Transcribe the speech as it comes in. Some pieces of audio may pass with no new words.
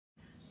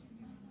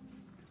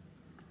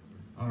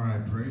All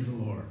right, praise the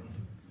Lord.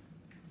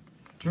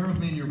 Turn with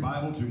me in your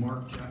Bible to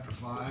Mark chapter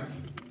 5.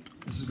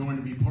 This is going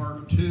to be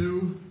part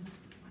 2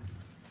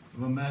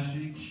 of a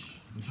message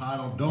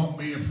entitled, Don't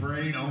Be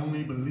Afraid,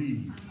 Only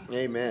Believe.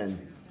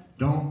 Amen.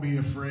 Don't be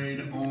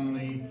afraid,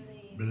 only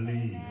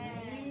believe.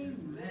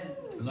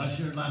 As I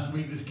shared last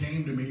week, this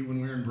came to me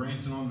when we were in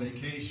Branson on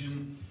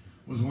vacation,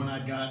 was when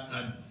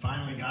I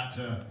finally got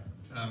to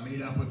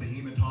meet up with the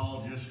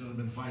hematologist because I've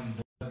been fighting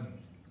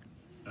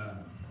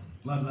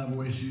blood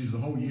level issues the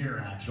whole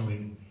year,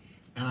 actually.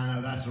 And I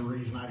know that's the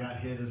reason I got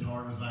hit as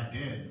hard as I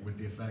did with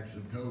the effects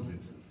of COVID.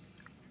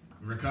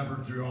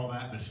 Recovered through all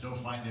that, but still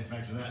fighting the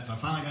effects of that. So I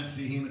finally got to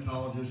see a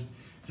hematologist.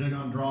 So they're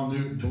going to draw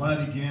new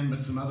blood again,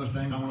 but some other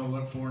things I want to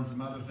look for and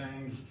some other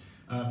things.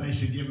 They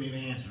should give me the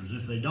answers.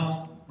 If they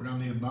don't, we're going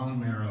to need a bone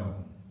marrow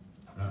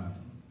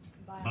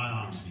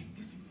biopsy.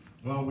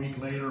 Well, a week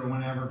later or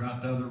whenever,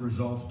 got the other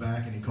results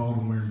back, and he called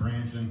when we were in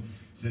Branson.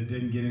 Said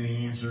didn't get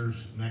any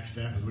answers. Next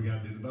step is we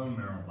got to do the bone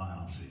marrow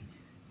biopsy.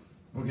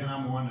 Well, again,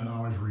 I'm one that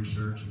always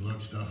research and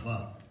look stuff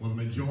up. Well, the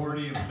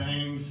majority of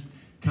things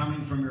coming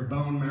from your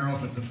bone marrow,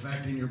 if it's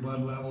affecting your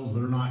blood levels,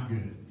 they're not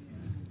good.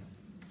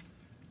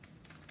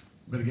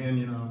 But again,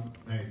 you know,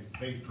 hey,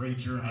 faith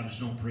preacher, I just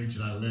don't preach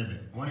it, I live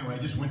it. Well, anyway, I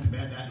just went to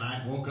bed that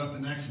night, woke up the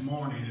next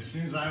morning. As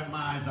soon as I opened my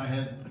eyes, I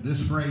had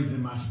this phrase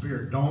in my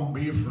spirit, don't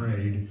be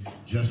afraid,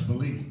 just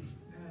believe.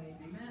 Right.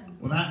 Amen.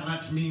 Well, that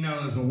lets me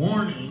know as a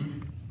warning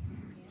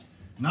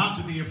not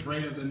to be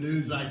afraid of the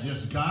news I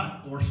just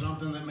got or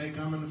something that may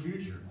come in the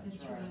future.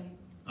 That's right.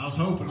 I was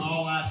hoping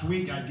all last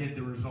week I'd get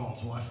the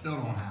results. Well, I still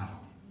don't have them.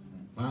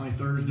 Finally,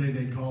 Thursday,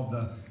 they called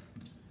the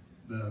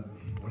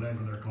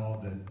whatever they're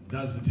called, that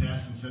does the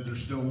test and said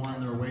there's still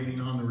one. They're waiting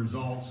on the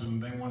results,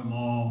 and they want them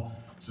all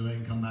so they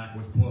can come back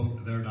with,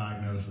 quote, their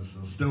diagnosis.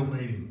 So still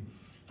waiting.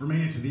 For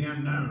me, it's the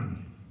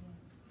unknown.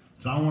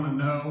 So I want to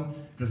know,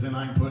 because then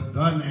I can put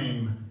the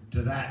name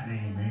to that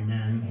name.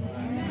 Amen.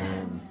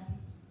 Amen.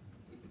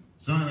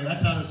 So anyway,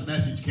 that's how this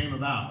message came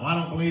about. Well,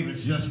 I don't believe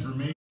it's just for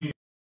me.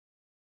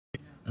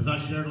 As I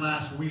shared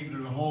last week,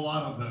 there's a whole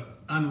lot of the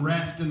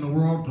unrest in the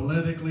world,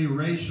 politically,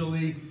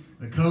 racially,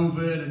 the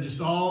COVID, and just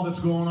all that's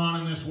going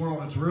on in this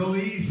world. It's real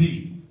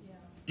easy,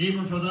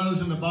 even for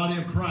those in the body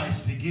of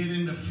Christ, to get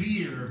into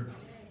fear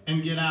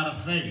and get out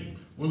of faith.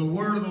 Well, the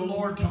word of the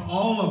Lord to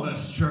all of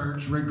us,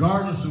 church,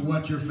 regardless of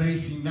what you're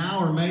facing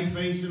now or may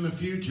face in the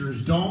future,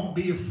 is don't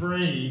be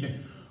afraid,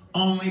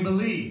 only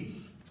believe.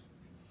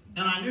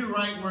 And I knew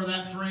right where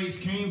that phrase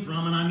came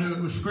from, and I knew it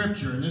was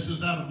Scripture. And this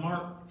is out of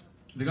Mark,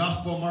 the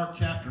Gospel of Mark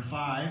chapter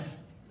 5.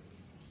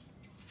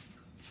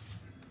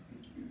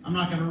 I'm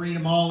not going to read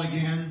them all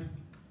again.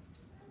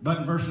 But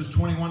in verses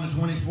 21 to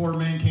 24, a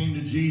man came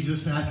to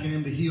Jesus asking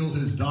him to heal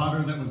his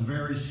daughter that was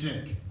very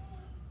sick.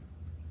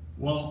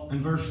 Well,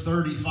 in verse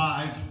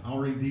 35, I'll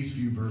read these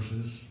few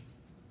verses.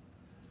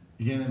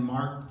 Again in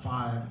Mark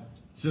 5.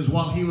 It says,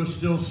 while he was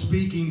still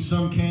speaking,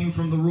 some came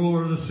from the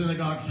ruler of the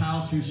synagogue's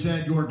house who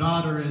said, your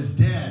daughter is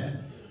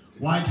dead.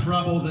 Why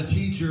trouble the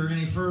teacher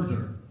any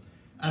further?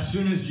 As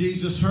soon as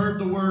Jesus heard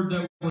the word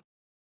that was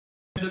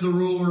said to the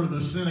ruler of the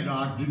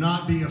synagogue, do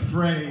not be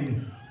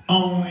afraid,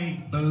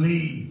 only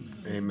believe.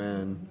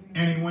 Amen.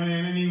 And he went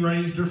in and he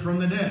raised her from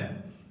the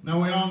dead.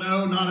 Now we all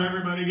know not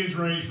everybody gets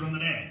raised from the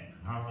dead.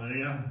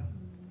 Hallelujah.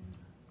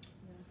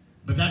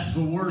 But that's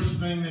the worst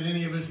thing that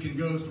any of us can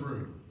go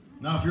through.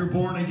 Now, if you're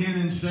born again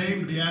and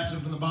saved, to be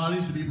absent from the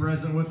bodies, to be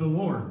present with the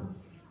Lord.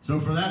 So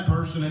for that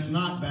person, it's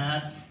not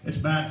bad. It's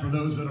bad for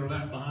those that are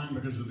left behind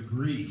because of the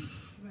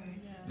grief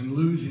and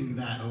losing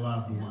that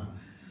loved one.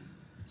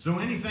 So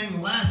anything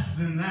less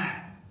than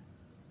that,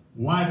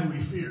 why do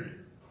we fear it?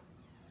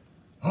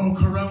 Oh,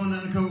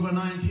 Corona and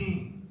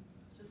COVID-19.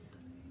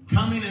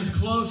 Coming as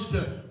close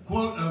to,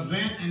 quote,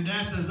 event and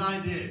death as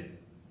I did.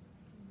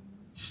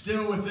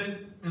 Still with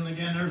it, and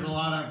again, there's a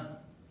lot of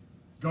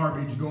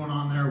garbage going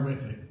on there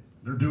with it.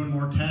 They're doing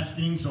more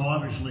testing, so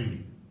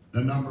obviously the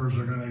numbers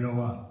are going to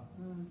go up.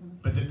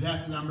 But the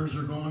death numbers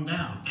are going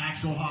down.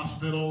 Actual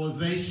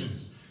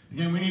hospitalizations.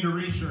 Again, we need to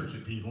research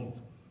it, people.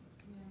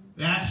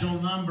 The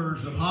actual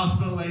numbers of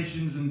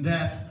hospitalizations and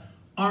deaths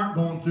aren't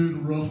going through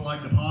the roof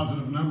like the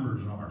positive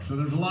numbers are. So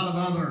there's a lot of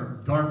other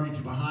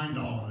garbage behind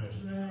all of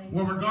this.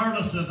 Well,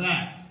 regardless of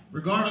that,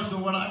 regardless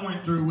of what I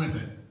went through with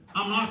it,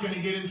 I'm not going to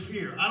get in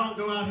fear. I don't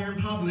go out here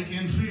in public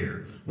in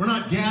fear. We're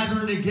not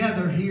gathering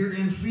together here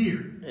in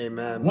fear.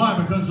 Amen. Why?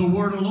 Because the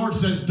word of the Lord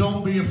says,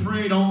 don't be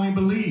afraid, only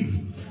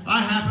believe.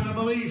 I happen to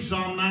believe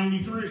Psalm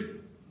 93.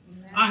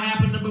 I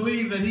happen to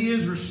believe that he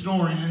is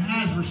restoring and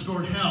has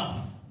restored health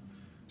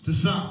to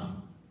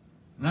some.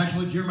 And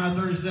actually, Jeremiah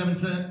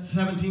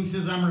 37:17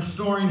 says, I'm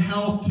restoring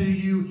health to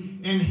you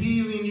and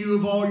healing you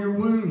of all your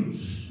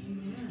wounds.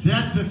 See,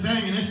 that's the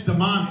thing, and it's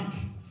demonic.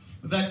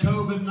 With that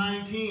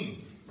COVID-19,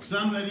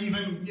 some that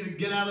even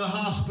get out of the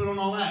hospital and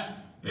all that,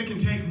 it can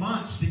take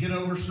months to get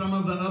over some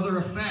of the other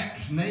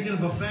effects,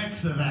 negative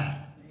effects of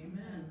that.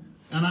 Amen.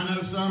 And I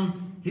know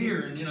some here,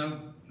 and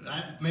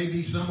that may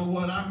be some of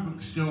what I'm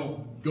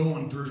still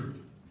going through.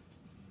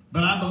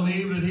 But I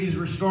believe that he's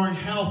restoring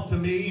health to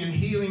me and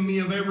healing me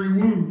of every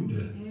wound.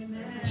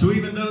 Amen. So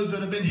even those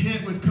that have been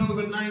hit with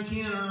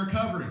COVID-19 and are in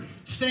recovery,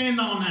 stand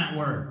on that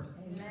word.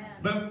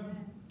 But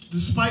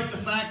despite the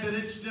fact that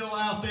it's still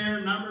out there,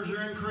 numbers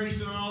are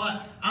increasing and all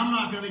that, I'm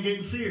not going to get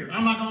in fear.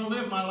 I'm not going to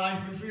live my life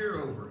in fear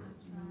over it.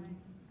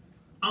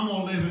 I'm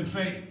going to live in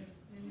faith.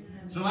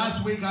 So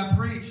last week I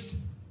preached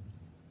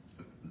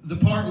the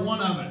part one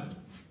of it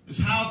is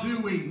how do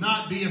we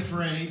not be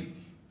afraid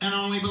and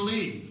only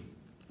believe?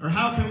 Or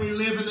how can we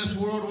live in this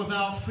world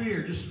without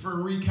fear? Just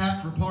for a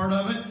recap for part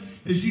of it,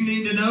 is you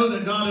need to know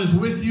that God is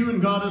with you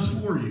and God is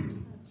for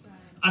you.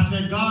 I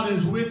said God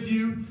is with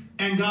you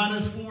and God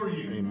is for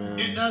you. Amen.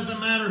 It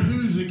doesn't matter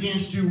who's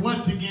against you,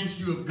 what's against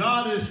you. If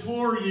God is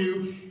for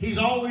you, He's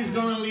always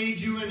going to lead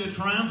you into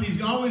triumph.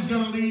 He's always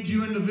going to lead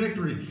you into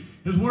victory.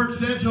 His word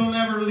says He'll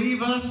never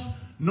leave us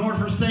nor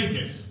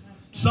forsake us.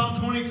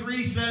 Psalm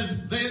 23 says,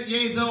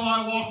 yea, though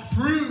I walk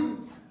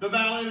through the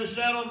valley of the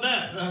shadow of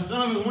death.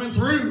 Some of us went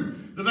through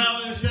the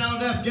valley of the shadow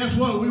of death. Guess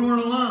what? We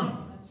weren't alone.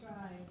 That's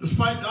right.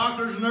 Despite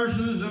doctors,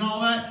 nurses, and all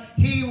that,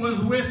 He was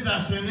with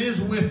us and is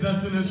with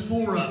us and is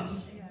for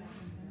us.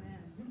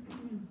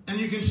 And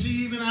you can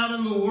see even out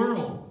in the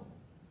world.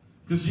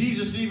 Because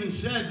Jesus even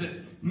said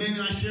that, men,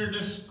 and I shared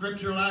this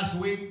scripture last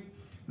week,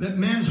 that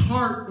men's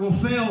heart will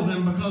fail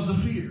them because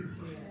of fear.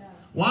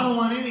 Well, I don't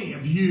want any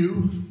of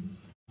you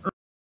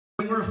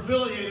we're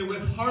affiliated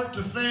with heart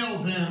to fail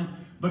them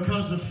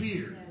because of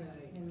fear.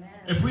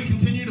 If we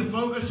continue to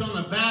focus on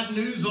the bad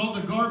news, all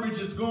the garbage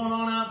that's going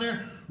on out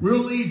there,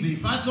 real easy.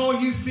 If that's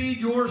all you feed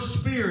your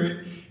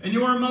spirit and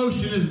your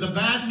emotion is the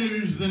bad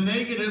news, the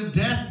negative,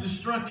 death,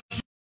 destruction,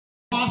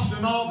 loss,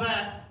 and all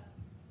that,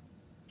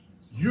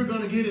 you're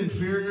going to get in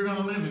fear and you're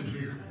going to live in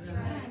fear.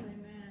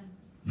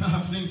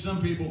 I've seen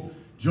some people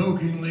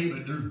jokingly,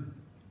 but there's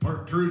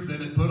part truth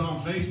in it, put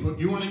on Facebook,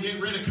 you want to get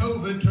rid of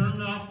COVID,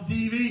 turn off the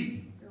TV.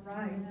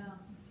 Right.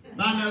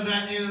 I know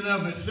that in and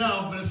of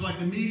itself, but it's like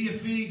the media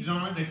feeds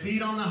on it. They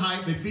feed on the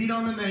hype. They feed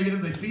on the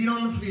negative. They feed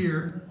on the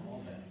fear.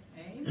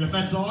 And if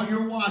that's all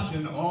you're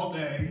watching all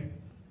day,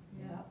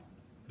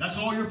 that's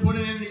all you're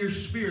putting into your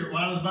spirit.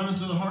 Well, out of the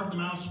abundance of the heart, the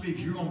mouth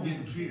speaks. You're going to get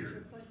in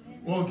fear.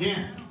 Well,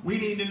 again, we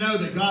need to know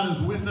that God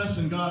is with us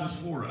and God is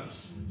for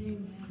us.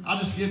 I'll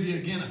just give you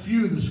again a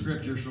few of the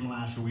scriptures from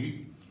last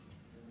week.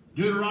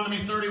 Deuteronomy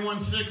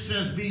 31:6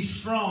 says, be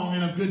strong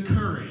and of good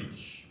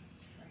courage.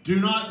 Do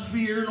not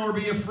fear nor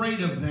be afraid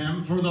of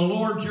them, for the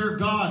Lord your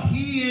God,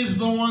 He is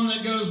the one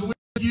that goes with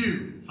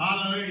you.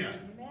 Hallelujah.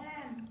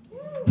 Amen.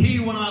 He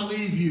will not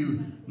leave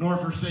you nor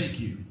forsake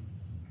you.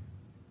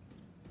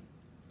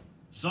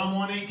 Psalm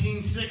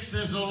 118:6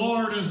 says, the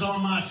Lord is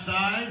on my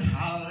side.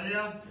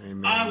 Hallelujah.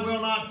 Amen. I will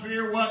not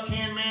fear, what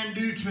can man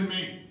do to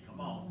me? Come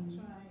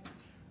on.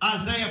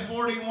 Isaiah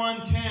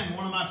 41:10,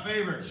 one of my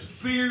favorites.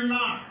 Fear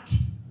not,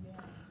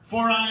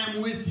 for I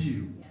am with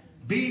you.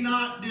 Be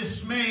not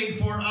dismayed,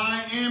 for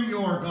I am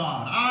your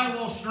God. I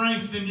will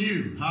strengthen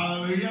you.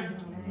 Hallelujah.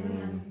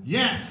 Amen.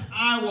 Yes,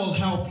 I will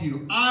help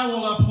you. I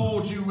will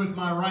uphold you with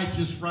my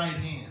righteous right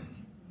hand.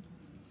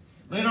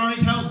 Later on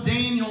he tells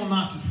Daniel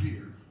not to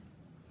fear.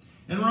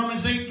 In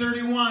Romans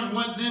 8:31,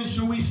 what then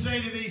shall we say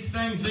to these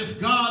things?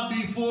 If God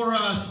be for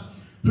us,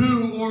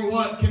 who or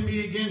what can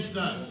be against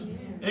us?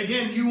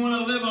 Again, you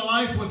want to live a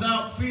life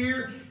without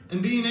fear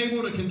and being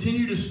able to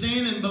continue to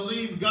stand and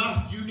believe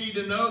God, you need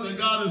to know that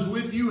God is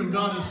with you and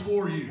God is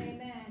for you.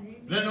 Amen.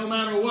 That no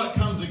matter what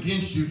comes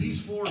against you, He's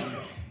for you.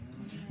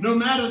 No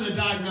matter the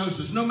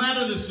diagnosis, no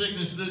matter the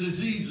sickness, the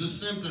disease, the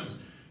symptoms,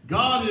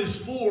 God is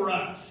for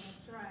us,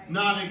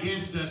 not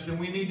against us. And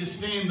we need to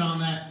stand on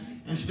that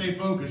and stay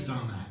focused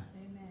on that.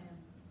 Amen.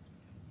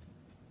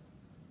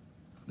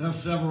 There's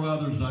several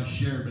others I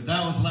shared, but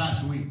that was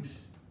last week's.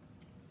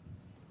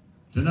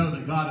 To know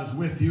that God is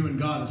with you and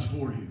God is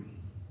for you.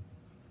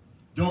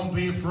 Don't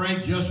be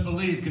afraid, just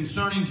believe.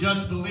 Concerning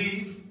just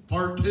believe,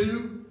 part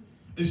 2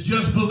 is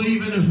just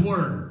believe in His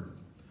Word.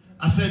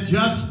 I said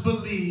just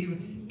believe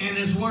in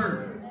His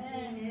Word.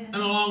 And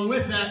along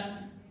with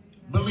that,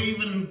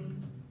 believe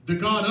in the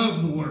God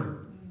of the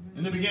Word.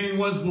 In the beginning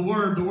was the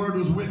Word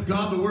was with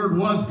God, the Word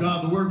was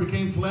God, the Word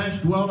became flesh,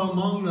 dwelt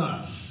among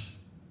us.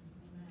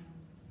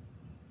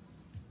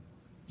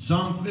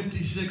 Psalm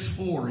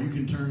 56:4, you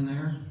can turn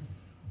there.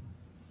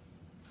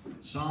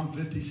 Psalm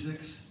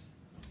 56:4.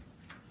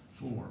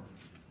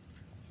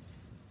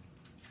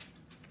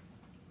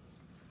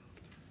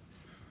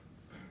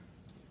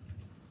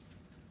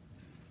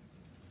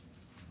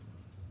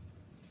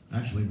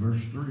 Actually,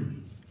 verse 3.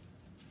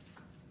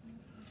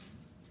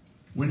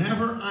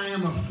 Whenever I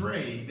am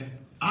afraid,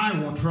 I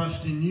will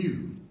trust in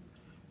you.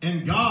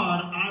 In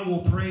God I will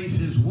praise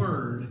His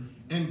word.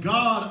 In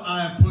God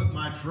I have put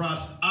my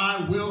trust.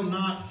 I will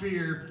not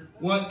fear.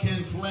 What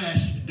can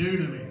flesh do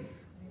to me?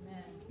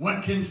 Amen.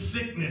 What can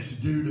sickness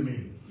do to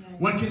me?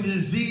 What can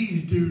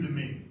disease do to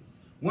me?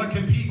 What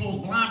can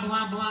people's blah,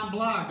 blah, blah,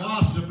 blah,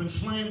 gossip and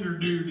slander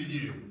do to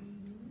you?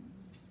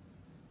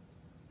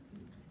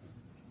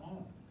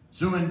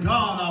 So in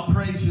God, I'll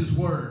praise His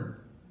word.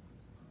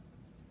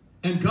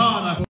 In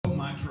God, I put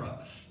my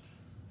trust.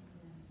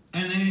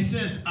 And then He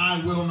says,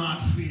 I will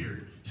not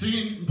fear.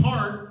 See, in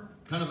part,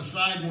 kind of a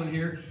side one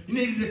here. You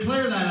need to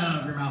declare that out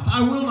of your mouth.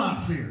 I will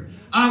not fear.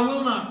 I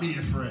will not be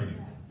afraid.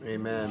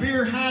 Amen.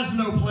 Fear has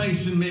no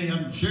place in me.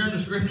 I'm sharing the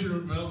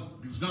scripture. Well,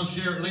 I was going to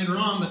share it later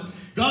on, but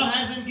God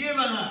hasn't given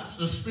us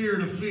a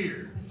spirit of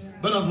fear,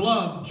 but of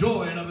love,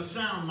 joy, and of a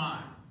sound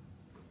mind.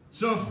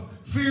 So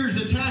if fear is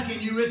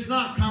attacking you, it's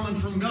not coming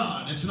from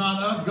God. It's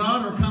not of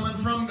God or coming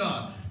from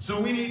God.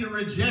 So we need to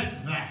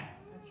reject that.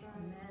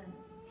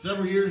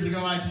 Several years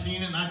ago, I'd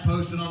seen it, and I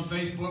posted on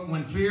Facebook,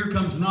 when fear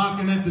comes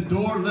knocking at the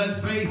door,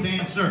 let faith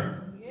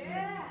answer.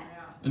 Yes.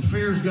 And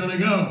fear's going to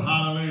go.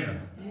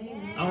 Hallelujah.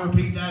 Amen. I'll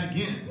repeat that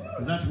again,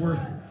 because that's worth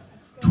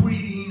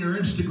tweeting or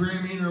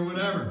Instagramming or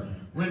whatever.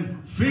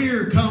 When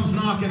fear comes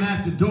knocking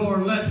at the door,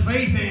 let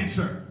faith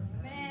answer.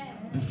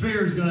 Amen. And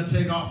fear is going to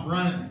take off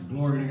running.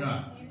 Glory to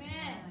God.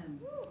 Amen.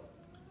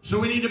 So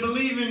we need to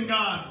believe in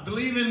God.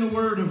 Believe in the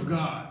Word of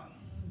God.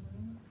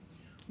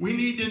 We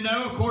need to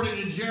know, according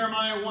to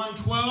Jeremiah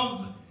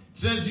 1:12, it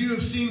says, you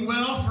have seen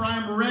well, for I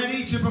am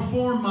ready to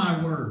perform my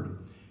word.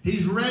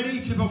 He's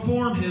ready to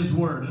perform his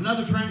word.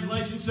 Another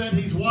translation said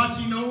he's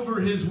watching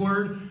over his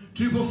word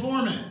to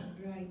perform it.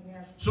 Right,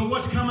 yes. So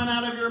what's coming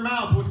out of your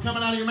mouth? What's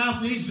coming out of your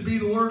mouth needs to be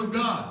the word of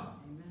God.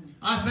 Amen.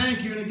 I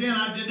thank you, and again,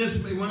 I did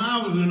this when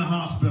I was in the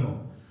hospital.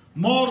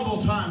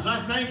 Multiple times.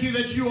 I thank you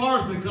that you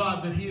are the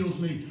God that heals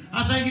me.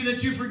 I thank you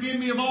that you forgive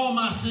me of all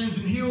my sins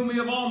and heal me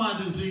of all my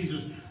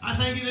diseases. I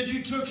thank you that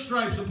you took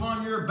stripes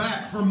upon your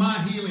back for my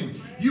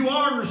healing. You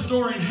are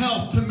restoring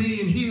health to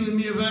me and healing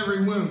me of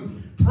every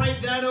wound.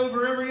 Prayed that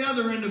over every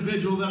other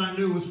individual that I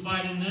knew was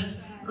fighting this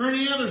or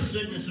any other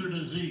sickness or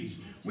disease.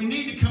 We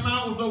need to come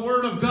out with the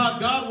word of God.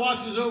 God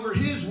watches over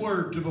his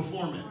word to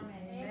perform it.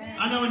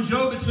 I know in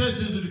Job it says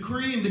to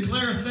decree and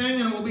declare a thing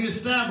and it will be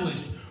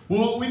established.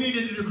 Well, what we need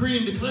to decree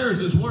and declare is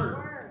his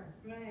word.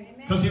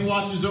 Because he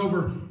watches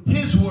over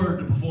his word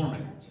to perform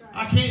it.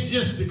 I can't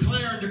just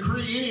declare and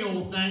decree any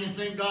old thing and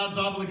think God's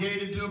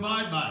obligated to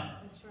abide by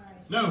it.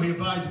 No, he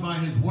abides by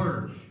his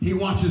word. He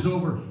watches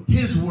over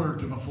his word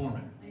to perform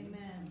it.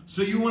 Amen.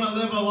 So you want to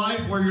live a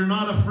life where you're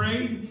not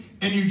afraid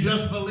and you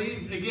just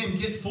believe? Again,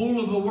 get full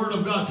of the word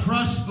of God.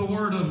 Trust the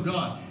word of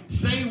God.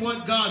 Say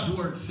what God's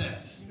word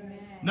says. Amen.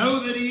 Know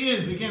that he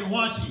is, again,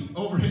 watching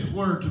over his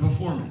word to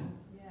perform it.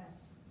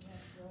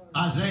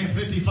 Isaiah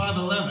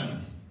 55:11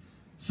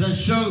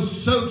 says,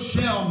 so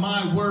shall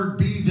my word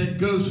be that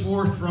goes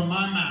forth from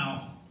my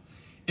mouth.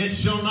 It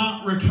shall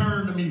not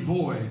return to me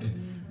void,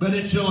 but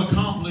it shall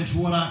accomplish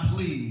what I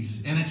please,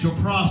 and it shall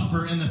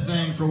prosper in the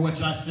thing for which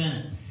I sent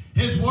it.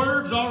 His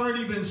word's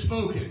already been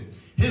spoken.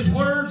 His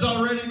word's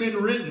already been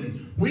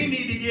written. We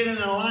need to get in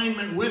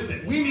alignment with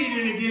it. We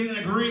need to get in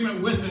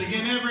agreement with it.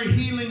 Again, every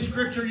healing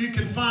scripture you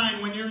can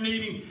find when you're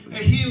needing a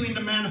healing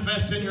to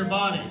manifest in your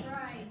body.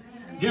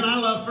 Again, I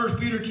love 1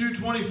 Peter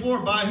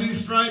 2:24, by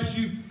whose stripes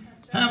you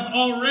have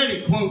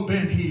already, quote,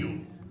 been healed.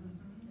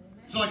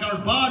 It's like our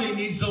body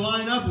needs to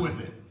line up with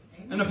it.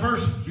 In the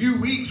first few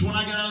weeks when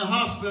I got out of the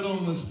hospital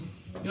and was,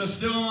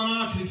 still on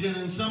oxygen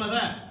and some of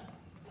that,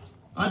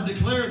 I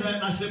declared that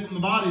and I said, my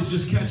body's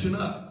just catching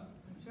up.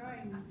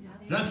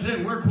 That's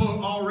it. We're,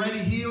 quote, already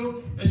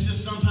healed. It's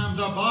just sometimes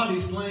our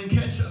body's playing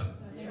catch up.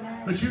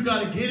 But you've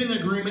got to get in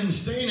agreement and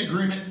stay in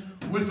agreement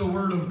with the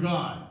word of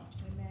God.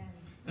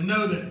 And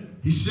know that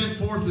he sent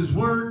forth his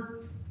word,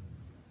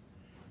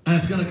 and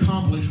it's going to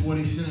accomplish what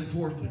he sent it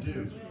forth to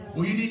do.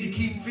 Well, you need to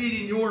keep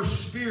feeding your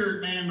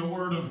spirit, man, the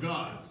word of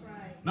God.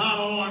 Not,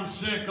 oh, I'm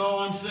sick,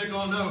 oh,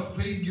 no.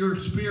 Feed your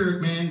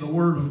spirit, man, the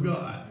word of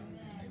God.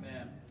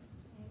 Amen.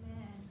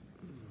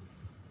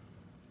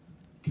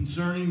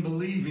 Concerning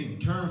believing,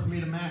 turn with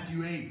me to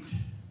Matthew 8.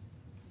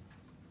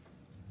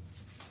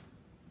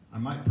 I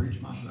might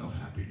preach myself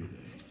happy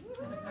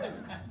today.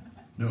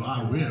 No,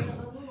 I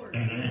will,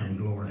 and am,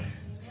 glory.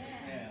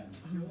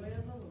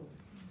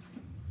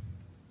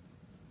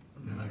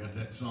 And then I got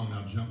that song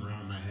out jumping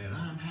around in my head.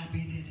 I'm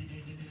happy.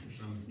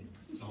 Some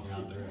song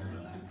out there.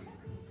 I'm happy.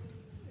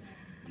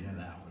 Yeah,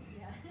 that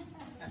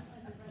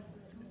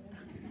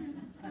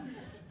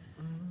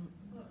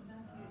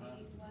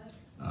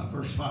one.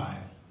 Verse 5.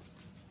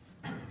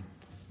 Wait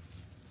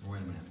a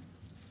minute.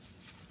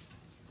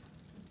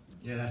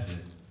 Yeah, that's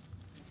it.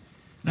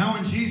 Now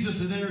when Jesus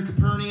had entered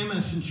Capernaum, a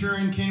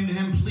centurion came to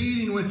him,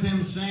 pleading with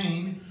him,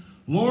 saying,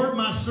 Lord,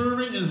 my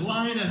servant is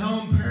lying at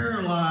home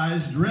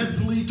paralyzed,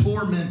 dreadfully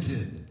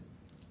tormented.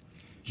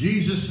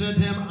 Jesus said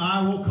to him,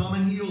 I will come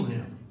and heal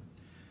him.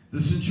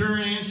 The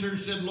centurion answered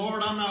and said,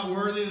 Lord, I'm not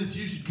worthy that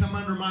you should come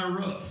under my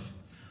roof,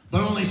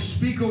 but only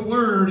speak a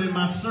word and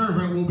my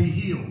servant will be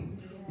healed.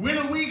 When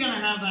are we going to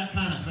have that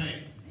kind of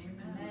faith?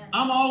 Amen.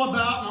 I'm all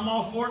about and I'm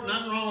all for it.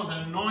 Nothing wrong with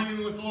that.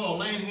 Anointing with oil,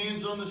 laying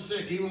hands on the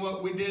sick. Even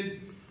what we did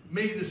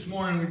me this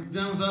morning, we've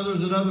done with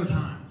others at other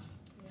times.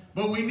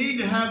 But we need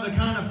to have the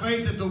kind of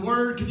faith that the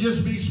word can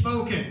just be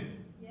spoken.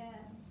 Yes.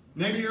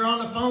 Maybe you're on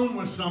the phone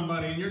with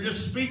somebody and you're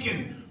just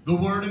speaking the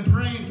word and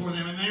praying for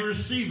them and they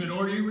receive it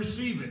or you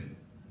receive it.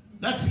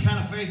 That's the kind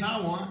of faith I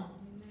want.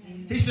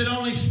 Amen. He said,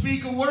 only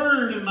speak a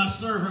word and my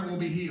servant will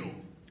be healed.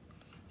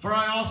 For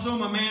I also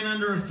am a man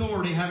under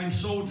authority, having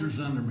soldiers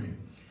under me.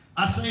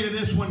 I say to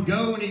this one,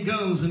 go, and he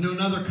goes, and to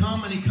another,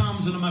 come, and he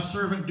comes, and to my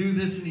servant, do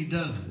this, and he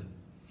does it.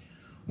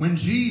 When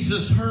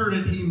Jesus heard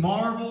it, he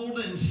marveled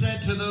and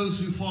said to those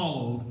who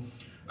followed,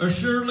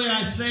 assuredly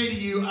I say to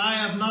you, I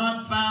have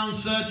not found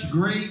such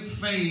great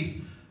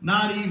faith,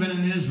 not even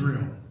in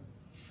Israel.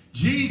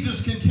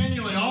 Jesus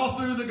continually, all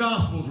through the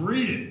Gospels,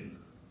 read it,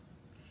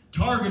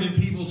 targeted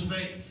people's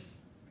faith.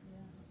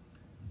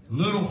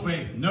 Little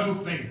faith, no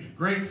faith,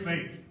 great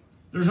faith.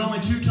 There's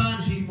only 2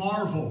 times he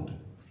marveled.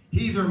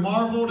 He either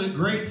marveled at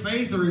great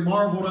faith or he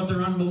marveled at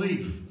their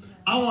unbelief.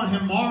 I want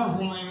him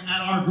marveling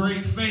at our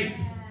great faith.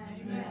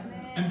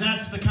 And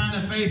that's the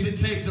kind of faith it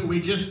takes, that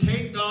we just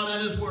take God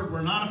at his word.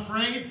 We're not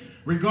afraid,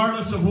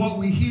 regardless of what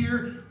we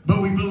hear,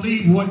 but we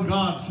believe what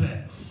God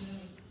says.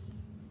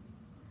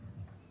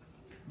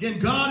 Again,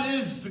 God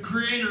is the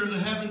creator of the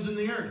heavens and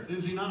the earth,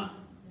 is he not?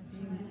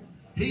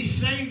 He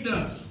saved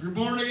us. If you're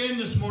born again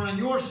this morning,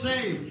 you're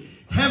saved.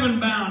 Heaven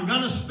bound,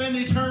 going to spend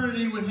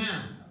eternity with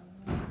him.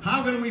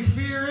 How can we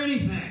fear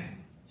anything?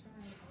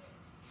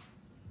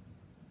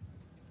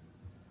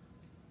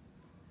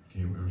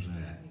 Okay, where's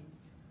that?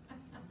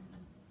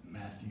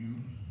 Matthew.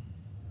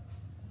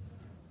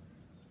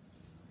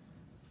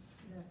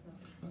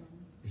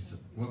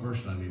 What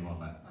verse did I leave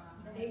off at?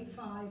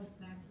 8:5,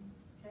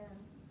 Matthew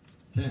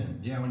 10.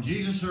 Yeah, when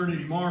Jesus heard it,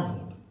 he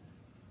marveled.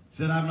 He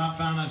said, I have not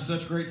found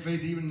such great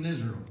faith even in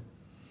Israel.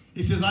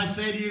 He says, I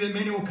say to you that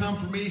many will come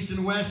from east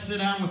and west, sit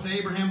down with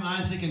Abraham,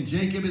 Isaac, and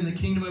Jacob in the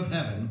kingdom of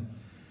heaven.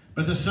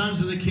 But the sons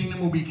of the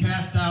kingdom will be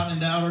cast out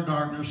into outer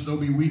darkness. There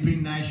will be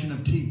weeping, gnashing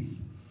of teeth.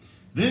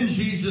 Then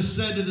Jesus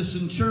said to the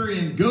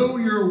centurion, go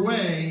your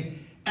way,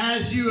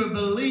 as you have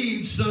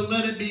believed, so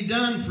let it be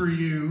done for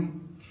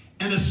you.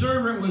 And the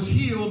servant was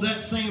healed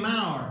that same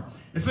hour.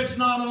 If it's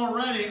not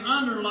already,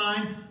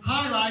 underline,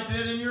 highlight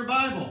that in your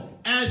Bible.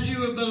 As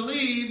you have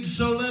believed,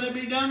 so let it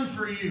be done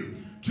for you.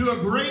 To a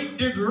great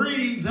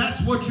degree, that's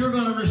what you're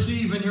going to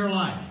receive in your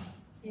life.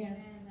 Yes.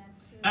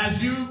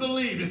 As you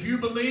believe. If you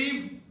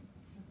believe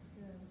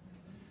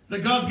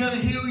that God's going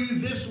to heal you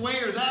this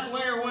way or that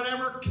way or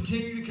whatever,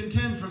 continue to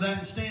contend for that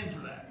and stand for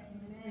that.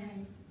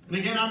 Amen. And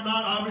again, I'm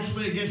not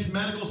obviously against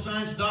medical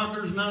science,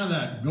 doctors, none of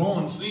that.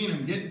 Going, seeing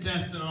them, getting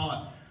tested and all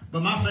that.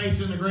 But my faith's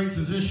in the great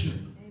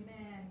physician.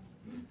 Amen.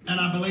 And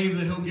I believe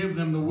that he'll give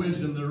them the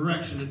wisdom, the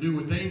direction to do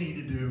what they need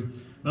to do.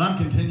 But I'm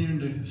continuing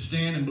to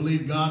stand and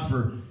believe God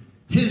for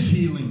his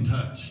healing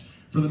touch,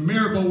 for the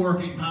miracle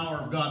working power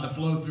of God to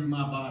flow through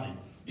my body.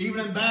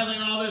 Even in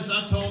battling all this,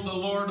 I told the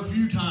Lord a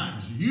few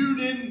times, you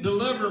didn't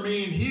deliver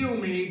me and heal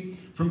me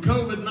from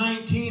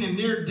COVID-19 and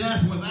near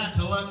death with that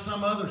to let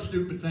some other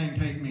stupid thing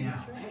take me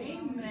out.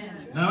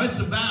 Amen. Now, it's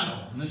a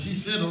battle. And as she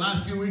said, the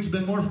last few weeks have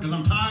been more because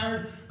I'm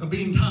tired of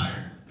being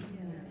tired.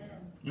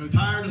 You know,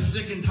 tired of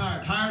sick and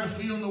tired. Tired of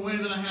feeling the way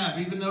that I have.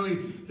 Even though he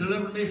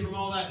delivered me from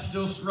all that,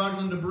 still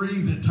struggling to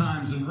breathe at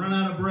times and run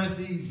out of breath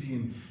easy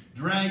and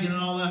dragging and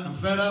all that. I'm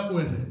fed up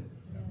with it.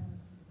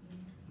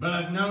 But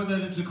I know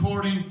that it's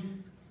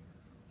according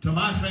to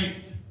my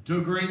faith. To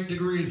a great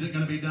degree is it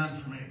going to be done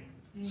for me.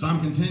 So I'm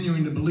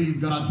continuing to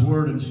believe God's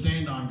word and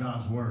stand on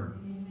God's word.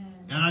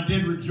 Amen. And I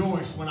did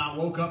rejoice when I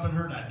woke up and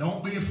heard that.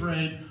 Don't be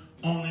afraid,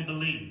 only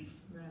believe.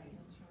 Right.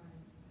 That's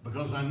right.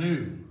 Because I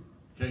knew,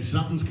 okay,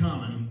 something's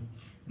coming.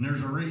 And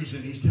there's a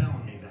reason he's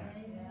telling me that.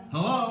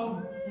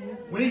 Hello?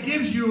 When he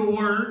gives you a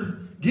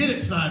word, get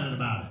excited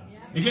about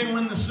it. Again,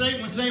 when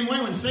Satan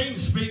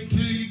speaks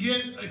to you, you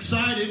get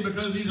excited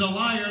because he's a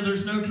liar.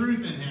 There's no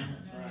truth in him.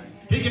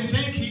 He can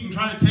think he can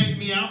try to take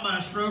me out by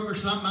a stroke or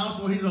something else.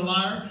 Well, he's a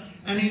liar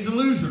and he's a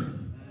loser.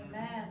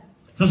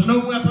 Because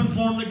no weapon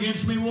formed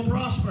against me will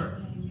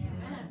prosper.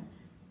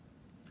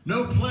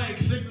 No plague,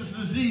 sickness,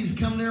 disease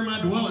come near my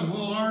dwelling.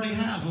 Well, it already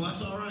has. Well,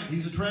 that's all right.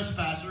 He's a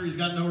trespasser. He's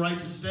got no right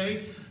to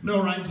stay,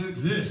 no right to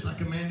exist. I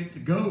command it to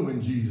go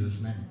in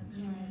Jesus' name.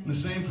 And the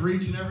same for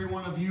each and every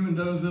one of you and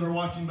those that are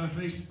watching on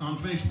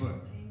Facebook.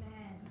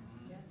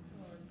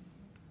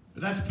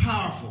 But that's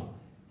powerful.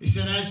 He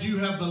said, as you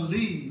have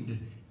believed,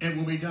 it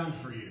will be done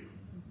for you.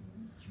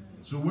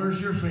 So where's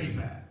your faith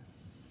at?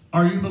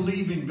 Are you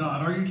believing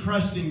God? Are you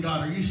trusting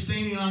God? Are you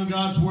standing on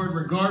God's word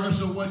regardless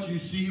of what you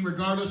see,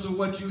 regardless of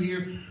what you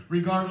hear,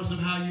 regardless of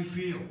how you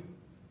feel?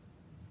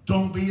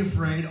 Don't be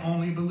afraid,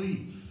 only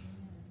believe.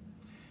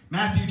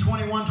 Matthew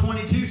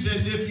 21:22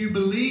 says, if you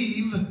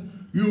believe,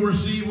 you'll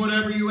receive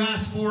whatever you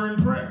ask for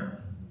in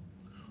prayer.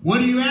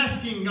 What are you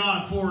asking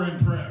God for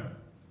in prayer?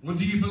 Well,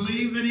 do you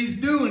believe that he's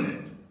doing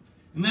it?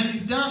 And that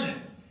he's done it?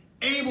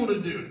 Able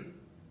to do it?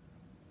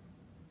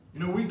 You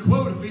know, we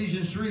quote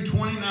Ephesians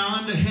 3:20, now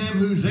unto him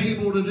who's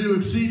able to do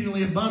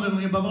exceedingly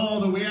abundantly above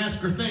all that we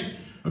ask or think,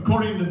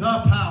 according to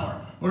the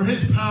power, or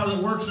his power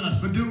that works in us.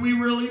 But do we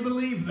really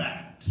believe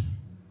that?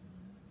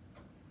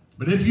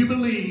 But if you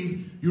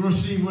believe, you'll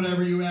receive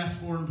whatever you ask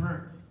for in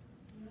prayer.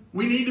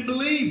 We need to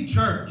believe,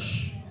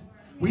 church.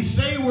 We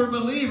say we're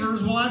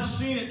believers. Well, I've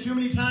seen it too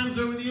many times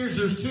over the years.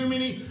 There's too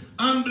many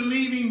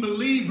unbelieving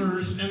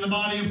believers in the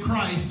body of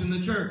Christ in the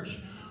church.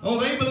 Oh,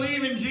 they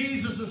believe in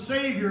Jesus as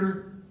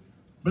Savior,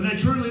 but they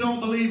truly don't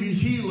believe he's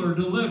healer,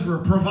 deliverer,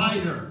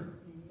 provider,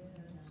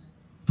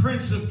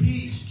 Prince of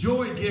Peace,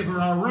 joy giver,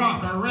 our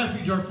rock, our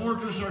refuge, our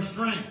fortress, our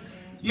strength.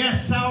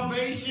 Yes,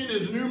 salvation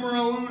is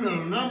numero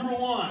uno, number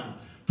one,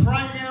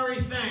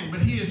 primary thing,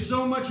 but he is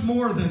so much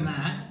more than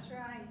that. That's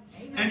right.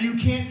 Amen. And you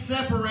can't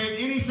separate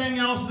anything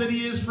else that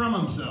he is from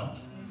himself.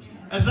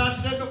 As I've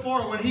said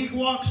before, when he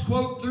walks,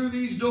 quote, through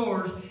these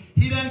doors,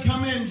 he doesn't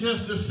come in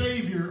just a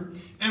Savior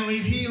and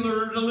leave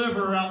healer or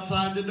deliverer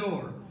outside the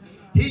door.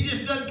 He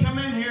just doesn't come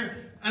in here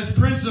as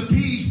Prince of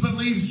Peace, but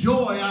leaves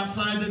joy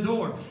outside the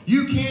door.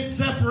 You can't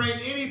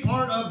separate any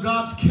part of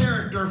God's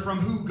character from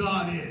who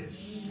God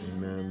is.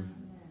 Amen.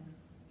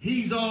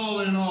 He's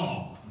all in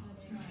all.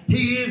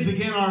 He is,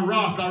 again, our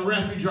rock, our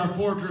refuge, our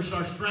fortress,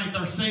 our strength,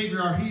 our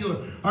Savior, our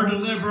healer, our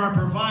deliverer, our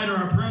provider,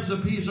 our Prince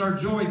of Peace, our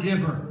joy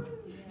giver.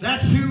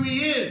 That's who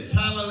he is.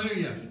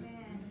 Hallelujah.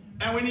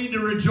 And we need to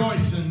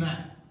rejoice in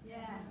that. Yes.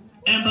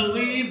 And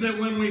believe that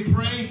when we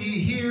pray,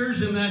 he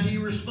hears and that he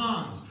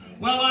responds.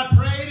 Well, I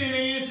prayed and the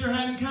answer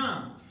hadn't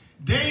come.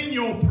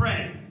 Daniel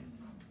prayed.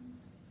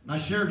 I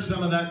shared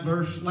some of that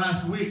verse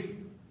last week.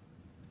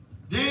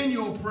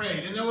 Daniel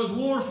prayed, and there was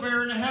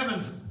warfare in the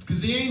heavens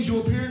because the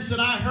angel appeared and said,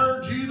 I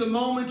heard you the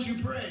moment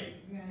you prayed.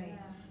 Right.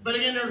 But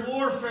again, there's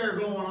warfare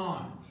going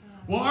on.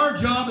 Well, our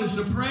job is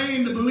to pray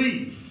and to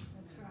believe.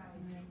 That's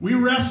right. We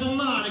wrestle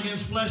not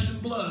against flesh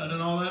and blood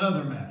and all that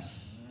other mess.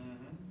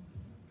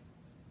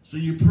 So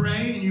you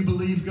pray and you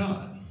believe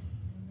God.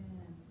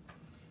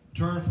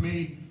 Turn with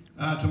me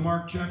to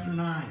Mark chapter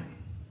 9.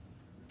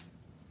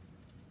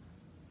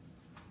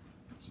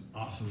 Some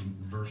awesome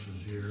verses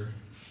here,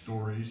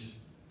 stories.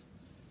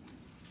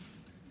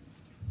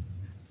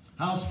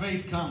 How's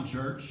faith come,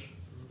 church?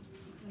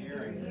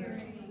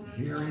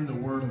 Hearing the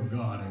word of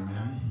God,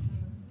 amen.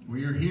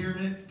 We are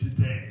hearing it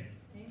today.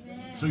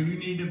 Amen. So you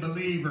need to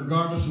believe,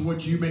 regardless of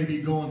what you may be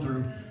going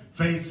through,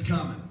 faith's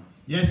coming.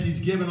 Yes, he's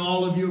given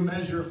all of you a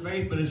measure of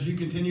faith, but as you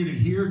continue to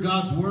hear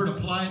God's word,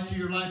 apply it to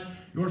your life,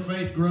 your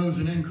faith grows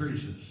and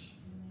increases.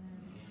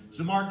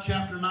 So Mark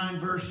chapter 9,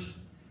 verse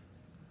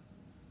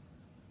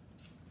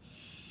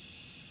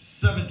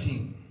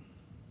 17.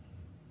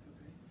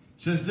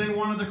 It says, Then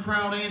one of the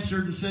crowd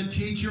answered and said,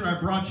 Teacher, I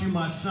brought you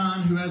my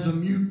son who has a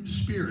mute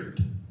spirit.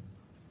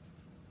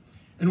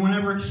 And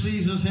whenever it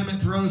seizes him,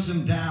 it throws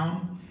him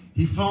down.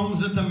 He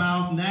foams at the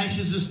mouth,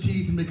 gnashes his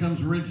teeth, and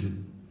becomes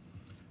rigid.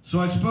 So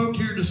I spoke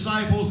to your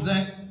disciples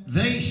that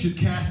they should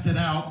cast it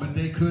out, but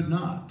they could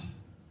not.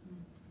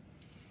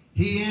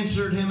 He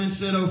answered him and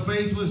said, O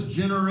faithless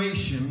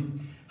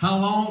generation, how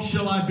long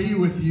shall I be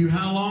with you?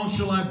 How long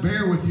shall I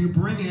bear with you?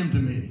 Bring him to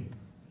me.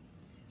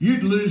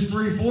 You'd lose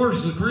 3/4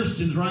 of the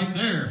Christians right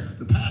there if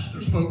the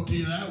pastor spoke to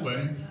you that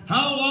way.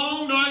 How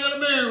long do I got to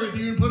bear with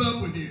you and put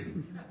up with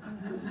you?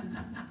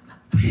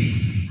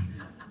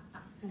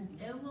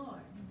 No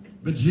more.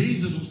 But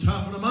Jesus was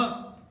toughing them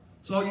up.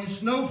 So all you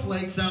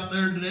snowflakes out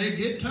there today,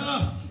 get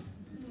tough.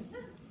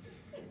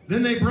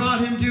 Then they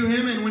brought him to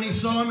him, and when he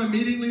saw him,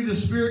 immediately the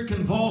spirit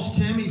convulsed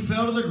him. He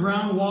fell to the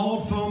ground,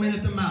 wallowed, foaming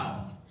at the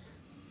mouth.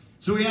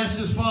 So he asked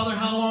his father,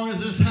 how long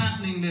has this been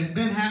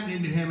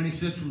happening to him? And he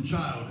said, from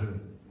childhood.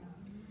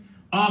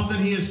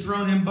 Often he has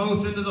thrown him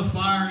both into the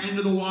fire and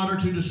into the water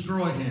to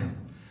destroy him.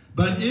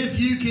 But if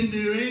you can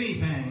do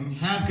anything,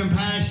 have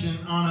compassion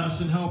on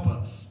us and help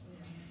us.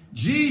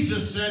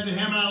 Jesus said to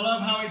him, and I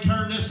love how he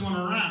turned this one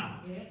around.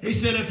 He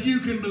said, if you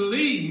can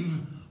believe,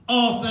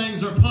 all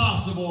things are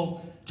possible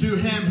to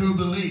him who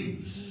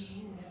believes.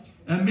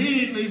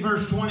 Immediately,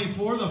 verse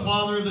 24, the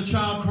father of the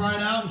child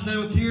cried out and said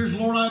with tears,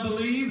 Lord, I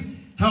believe,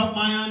 help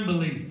my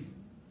unbelief.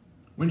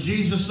 When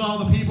Jesus saw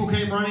the people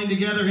came running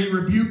together, he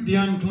rebuked the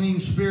unclean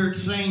spirit,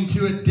 saying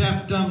to it,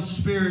 deaf, dumb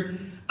spirit,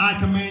 I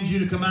command you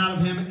to come out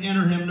of him and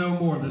enter him no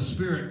more. The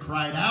spirit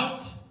cried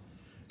out,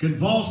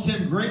 convulsed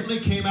him greatly,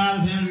 came out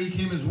of him, and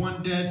became as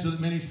one dead, so that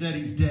many said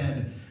he's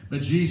dead.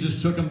 But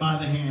Jesus took him by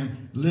the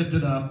hand,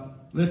 lifted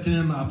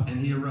him up, and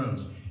he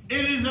arose.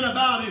 It isn't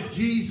about if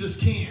Jesus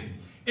can.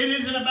 It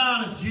isn't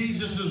about if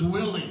Jesus is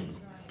willing.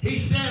 He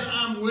said,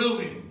 I'm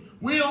willing.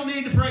 We don't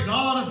need to pray,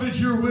 God, if it's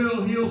your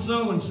will, heal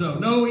so-and-so.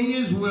 No, he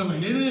is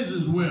willing. It is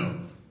his will.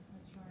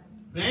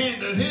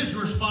 And his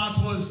response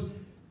was,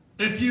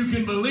 if you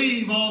can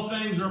believe, all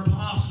things are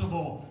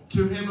possible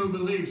to him who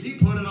believes. He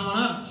put it on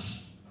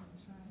us.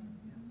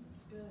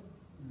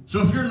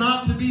 So if you're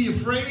not to be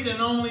afraid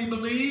and only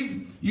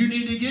believe, you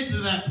need to get to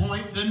that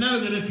point to know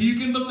that if you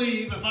can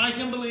believe, if I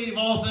can believe,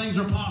 all things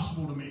are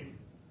possible to me.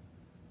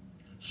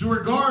 So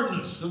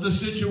regardless of the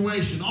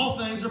situation, all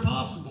things are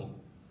possible.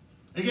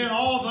 Again,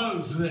 all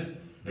those that,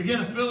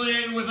 again,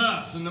 affiliated with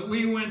us and that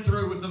we went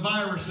through with the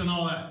virus and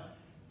all that,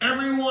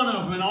 every one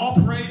of them, and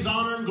all praise,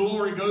 honor, and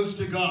glory goes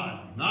to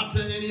God, not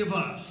to any of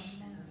us.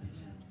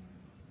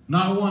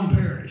 Not one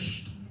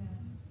perished.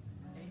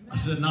 I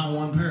said not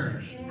one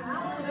perished.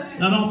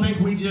 Now, don't think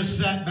we just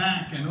sat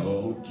back and,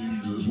 oh,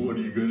 Jesus, what are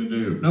you going to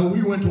do? No,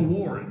 we went to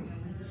Warren.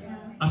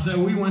 I said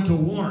we went to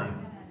Warren.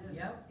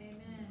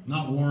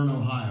 Not Warren,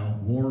 Ohio.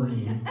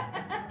 Warren.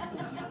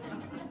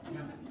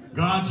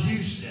 God,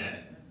 you said.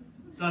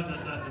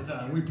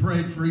 And we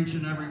prayed for each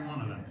and every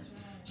one of them.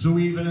 So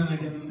we even, and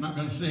again, I'm not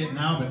going to say it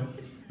now,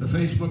 but The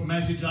Facebook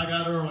message I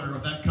got earlier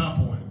with that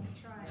couple and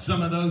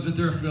some of those that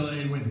they're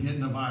affiliated with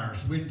getting the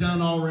virus. We've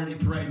done already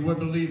prayed. We're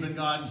believing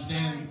God and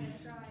standing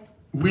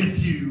with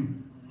you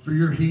for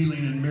your healing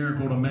and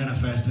miracle to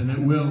manifest, and it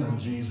will in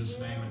Jesus'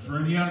 name. And for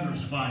any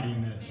others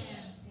fighting this.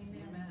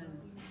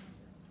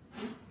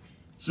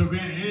 So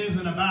again, it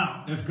isn't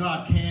about if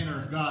God can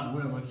or if God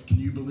will. It's can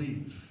you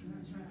believe?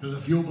 Because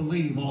if you'll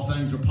believe, all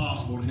things are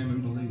possible to him who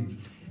believes.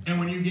 And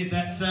when you get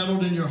that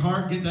settled in your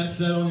heart, get that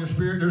settled in your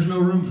spirit, there's no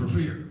room for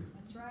fear.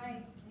 That's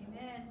right.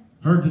 Amen.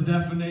 Heard the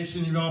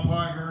definition, you've all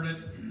probably heard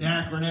it, the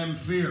acronym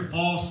FEAR,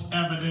 false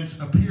evidence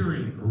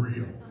appearing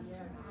real.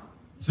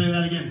 Say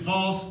that again,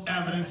 false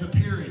evidence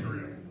appearing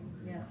real.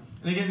 Yes.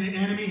 And again, the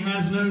enemy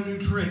has no new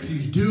tricks.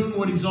 He's doing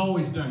what he's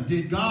always done.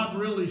 Did God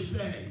really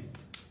say?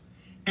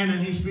 And then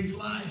he speaks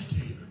lies to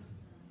you.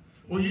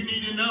 Well, you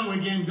need to know,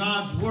 again,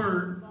 God's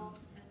word,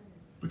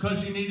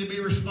 because you need to be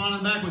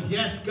responding back with,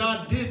 yes,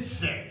 God did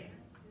say,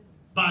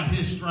 by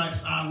his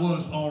stripes I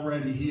was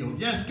already healed.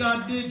 Yes,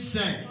 God did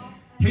say,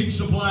 he'd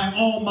supply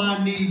all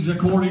my needs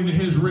according to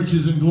his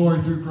riches and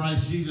glory through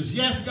Christ Jesus.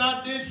 Yes,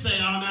 God did say,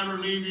 I'll never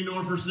leave you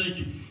nor forsake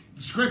you.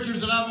 The scriptures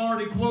that I've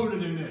already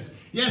quoted in this.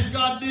 Yes,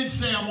 God did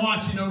say, I'm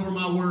watching over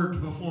my word to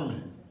perform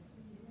it.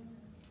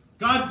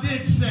 God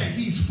did say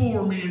he's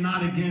for me and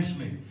not against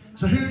me.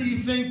 So who do you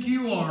think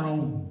you are,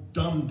 old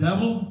dumb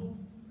devil?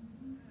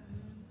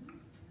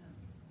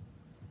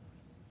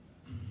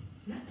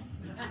 A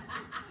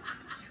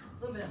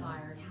little bit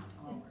higher.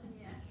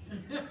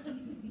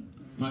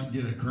 Might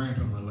get a cramp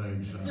in my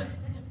legs.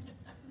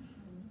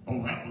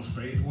 Oh, that was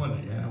faith,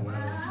 wasn't it? Yeah,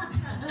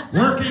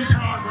 well. Work in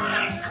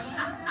progress.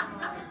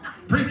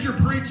 Preacher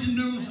preaching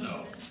to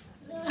himself.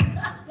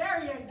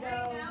 There you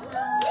go.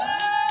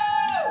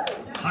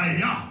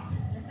 Hi-ya.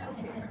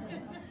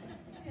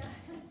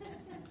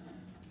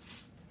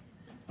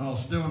 Oh,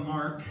 still in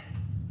Mark.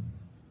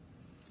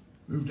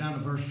 Move down to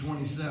verse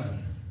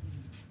 27.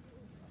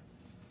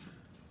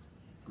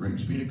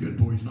 Greg's being a good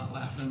boy. He's not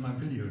laughing in my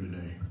video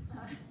today.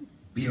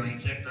 You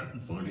ain't said nothing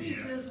funny He's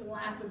yet. just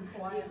laughing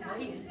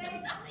quietly. You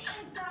say it's on the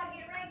inside.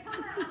 Get ready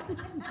to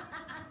come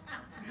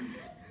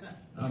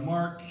out.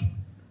 Mark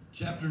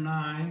chapter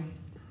 9.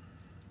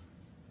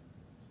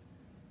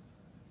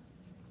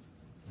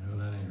 No,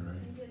 that ain't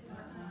right.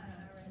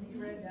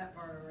 You read that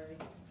part already.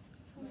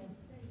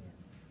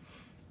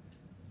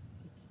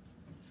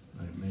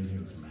 Like maybe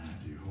it was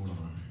Matthew. Hold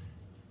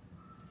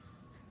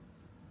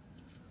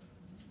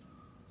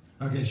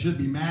on. Okay, it should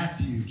be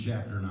Matthew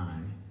chapter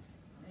 9.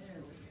 There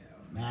we go.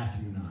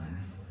 Matthew 9.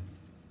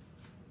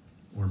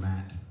 Or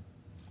Matt.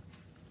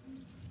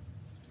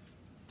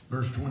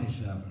 Verse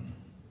 27.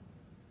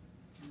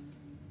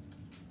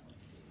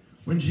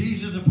 When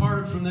Jesus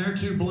departed from there,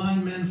 2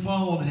 blind men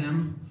followed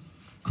him,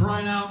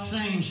 crying out,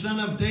 saying, Son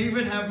of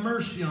David, have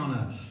mercy on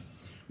us.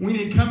 When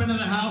he had come into the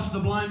house, the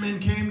blind men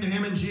came to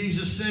him, and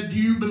Jesus said, Do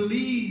you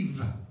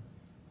believe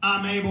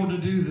I'm able to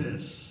do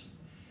this?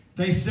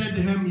 They said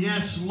to him,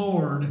 Yes,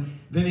 Lord.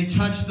 Then he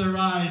touched their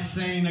eyes,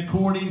 saying,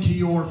 According to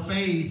your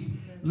faith,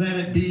 let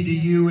it be to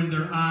you. And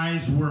their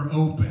eyes were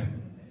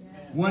open.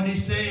 What did he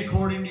say?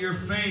 According to your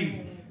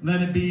faith,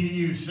 let it be to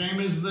you. Same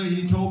as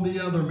he told the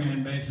other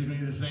man, basically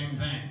the same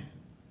thing.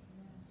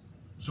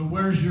 So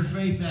where's your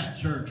faith at,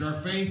 church? Our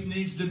faith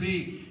needs to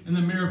be in the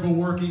miracle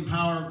working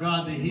power of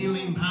God, the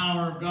healing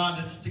power of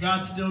God. That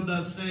God still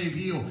does save,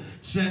 heal,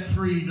 set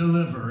free,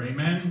 deliver.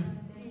 Amen?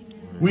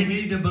 We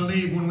need to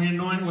believe when we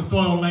anoint with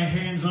oil, lay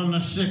hands on the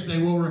sick, they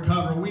will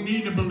recover. We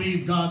need to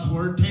believe God's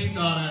word, take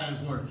God at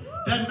his word.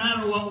 Doesn't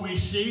matter what we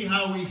see,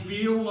 how we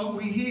feel, what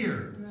we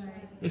hear.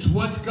 It's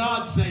what's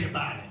God say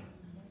about it.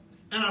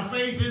 And our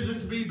faith isn't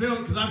to be built,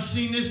 because I've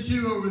seen this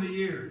too over the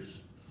years.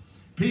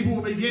 People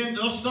will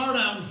they'll start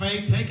out in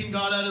faith, taking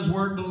God at his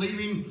word,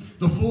 believing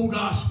the full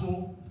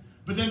gospel.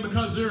 But then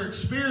because their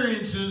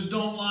experiences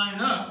don't line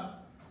up,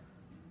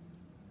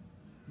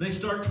 they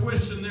start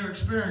twisting their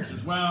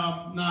experiences.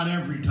 Well, not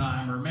every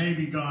time, or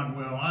maybe God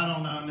will. I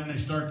don't know. And then they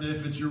start the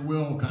if it's your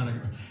will kind of.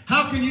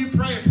 How can you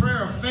pray a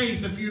prayer of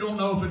faith if you don't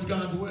know if it's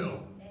God's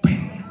will?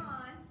 Bam.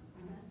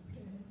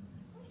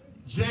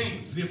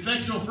 James, the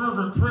effectual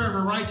fervent prayer of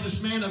a righteous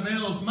man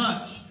avails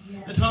much.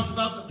 It talks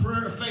about the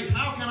prayer of faith.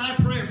 How can I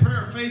pray a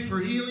prayer of faith for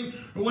healing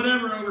or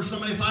whatever over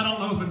somebody if I don't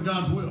know if it's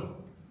God's will?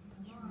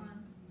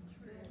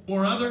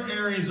 Or other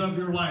areas of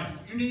your life.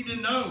 You need to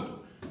know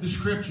the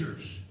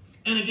scriptures.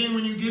 And again,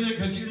 when you get it,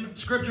 because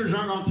scriptures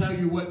aren't going to tell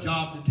you what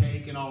job to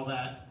take and all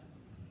that.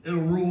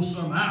 It'll rule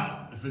some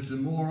out. If it's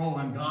immoral,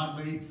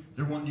 ungodly,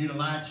 they're wanting you to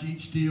lie,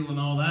 cheat, steal, and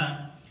all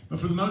that. But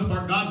for the most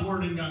part, God's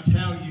word isn't going to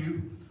tell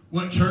you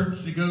what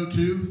church to go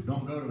to.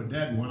 Don't go to a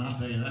dead one, I'll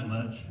tell you that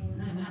much.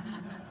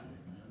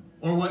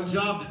 Or what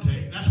job to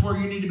take. That's where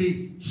you need to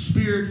be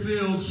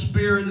Spirit-filled,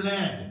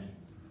 Spirit-led.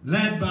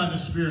 Led by the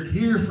Spirit.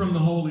 Hear from the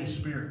Holy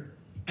Spirit.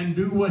 And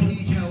do what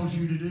he tells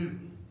you to do.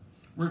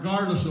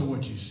 Regardless of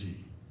what you see.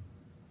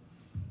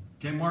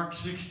 Okay, Mark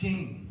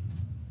 16.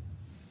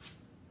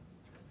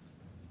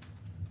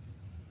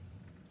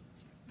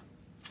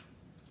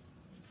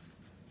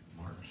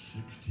 Mark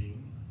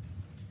 16.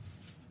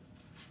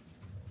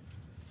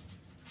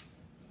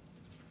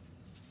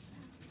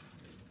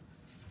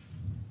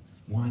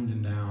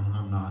 winding down.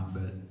 I'm not,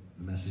 but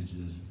the message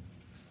is.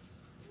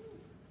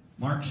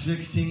 Mark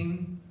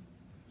 16,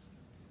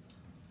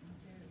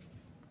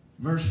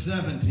 verse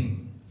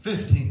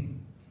 15.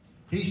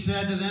 He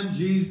said to them,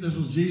 this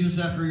was Jesus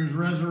after he was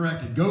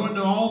resurrected, "Go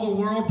into all the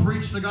world,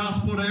 preach the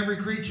gospel to every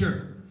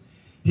creature.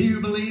 He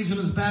who believes and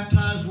is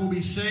baptized will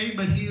be saved,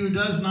 but he who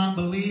does not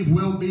believe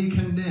will be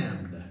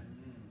condemned."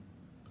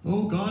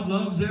 Oh, God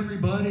loves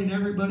everybody and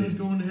everybody's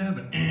going to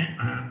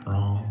heaven.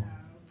 Wrong.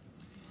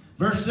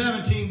 Verse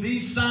 17,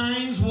 "These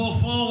signs will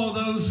follow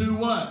those who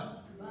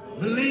what?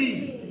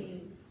 Believe."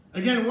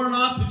 Again, we're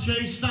not to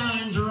chase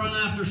signs or run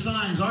after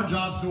signs. Our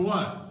job's to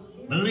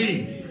what?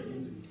 Believe.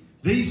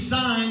 "These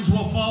signs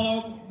will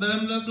follow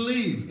them that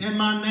believe. In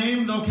my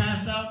name they'll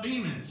cast out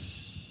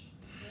demons.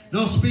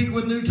 They'll speak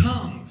with new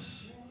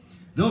tongues.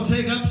 They'll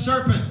take up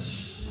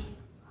serpents."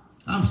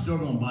 I'm still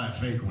going to buy a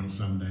fake one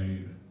someday.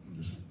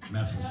 Just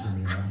mess with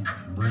some of you.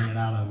 Bring it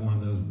out of one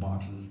of those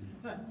boxes.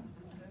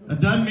 That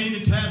doesn't mean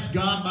to test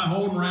God by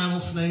holding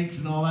rattlesnakes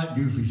and all that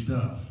goofy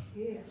stuff.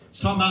 It's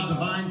talking about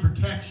divine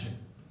protection.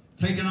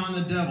 Taking on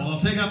the devil. They'll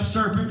take up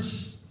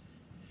serpents.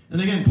 And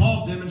again,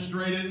 Paul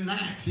demonstrated it in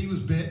Acts. He was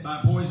bit by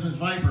a poisonous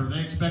viper. They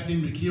expected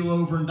him to keel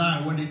over and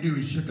die. What did he do?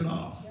 He shook it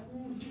off.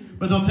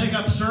 But they'll take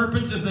up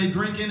serpents. If they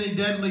drink any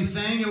deadly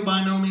thing, it'll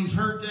by no means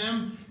hurt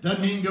them.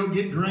 Doesn't mean go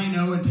get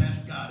Drano and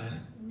test God in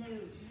it. No.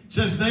 It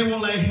says they will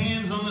lay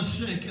hands on the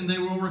sick and they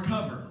will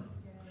recover.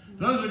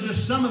 Those are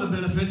just some of the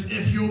benefits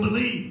if you'll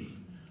believe.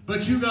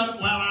 But you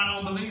got, well, I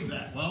don't believe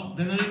that. Well,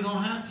 then it ain't going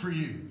to happen for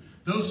you.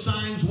 Those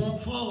signs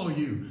won't follow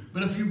you.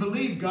 But if you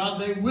believe God,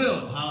 they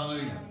will.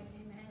 Hallelujah.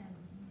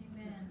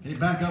 Amen. Okay,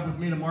 back up with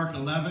me to Mark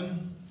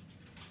 11.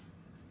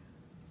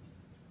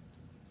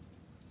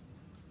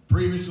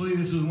 Previously,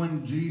 this is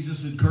when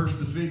Jesus had cursed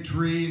the fig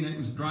tree and it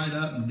was dried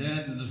up and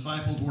dead. And the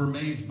disciples were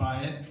amazed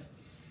by it.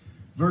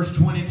 Verse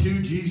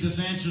 22, Jesus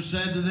answered,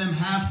 said to them,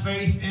 "Have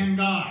faith in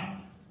God."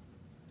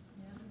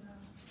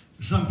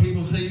 Some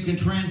people say you can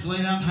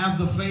translate out, "have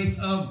the faith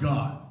of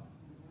God."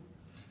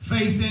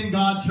 Faith in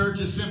God, church,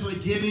 is simply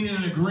getting in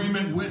an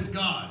agreement with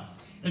God.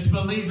 It's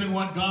believing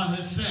what God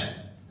has said.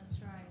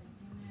 That's right.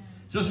 Amen.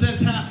 So it says,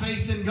 have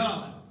faith in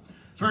God.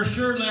 "For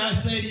surely I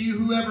say to you,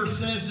 whoever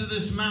says to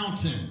this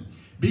mountain,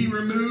 be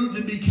removed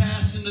and be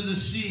cast into the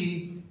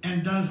sea,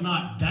 and does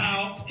not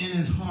doubt in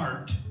his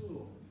heart."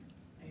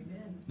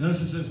 Amen.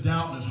 Notice it says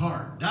doubt in his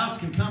heart. Doubts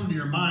can come to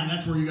your mind.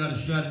 That's where you got to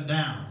shut it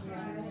down.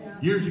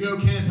 Years ago,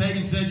 Kenneth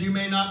Hagin said you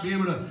may not be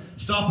able to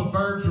stop a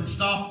bird from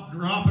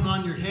dropping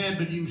on your head,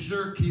 but you can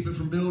sure keep it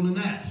from building a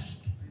nest.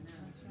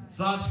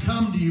 Thoughts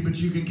come to you, but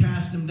you can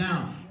cast them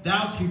down.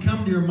 Doubts can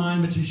come to your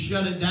mind, but you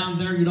shut it down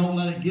there. You don't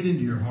let it get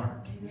into your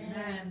heart. Amen.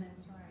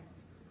 That's right.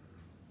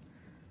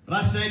 But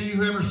I say to you,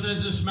 whoever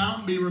says this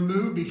mountain be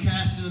removed, be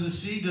cast into the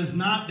sea, does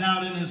not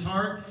doubt in his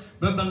heart,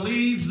 but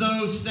believes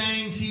those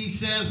things he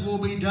says will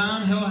be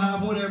done, he'll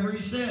have whatever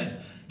he says.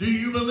 Do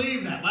you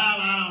believe that? Well,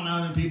 I don't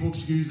know. Then people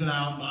excuse it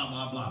out, blah,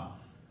 blah, blah.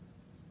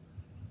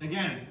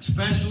 Again,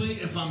 especially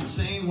if I'm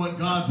saying what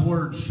God's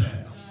word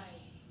says.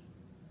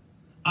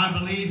 I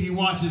believe he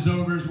watches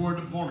over his word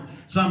to perform it.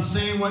 So I'm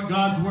saying what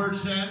God's word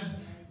says.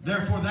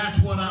 Therefore, that's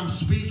what I'm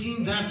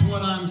speaking. That's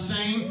what I'm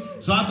saying.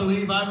 So I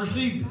believe I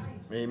received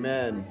it.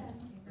 Amen.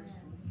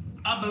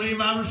 I believe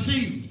I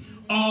received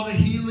all the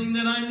healing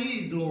that I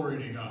need.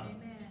 Glory to God.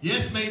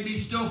 Yes, maybe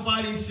still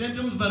fighting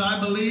symptoms, but I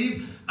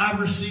believe I've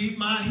received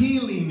my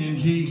healing in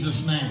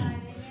Jesus'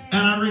 name.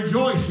 And I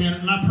rejoice in it,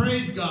 and I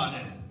praise God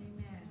in it.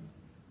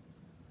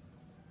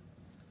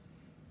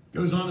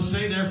 Goes on to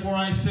say, therefore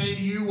I say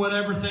to you,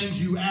 whatever things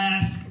you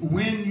ask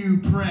when you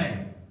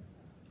pray.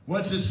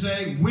 What's it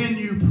say? When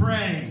you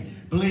pray,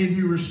 believe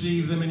you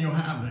receive them and you'll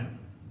have them.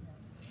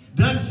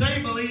 Doesn't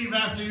say believe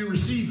after you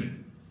receive it.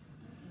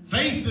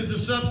 Faith is the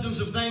substance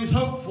of things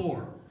hoped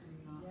for.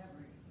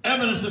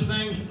 Evidence of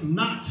things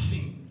not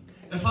seen.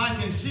 If I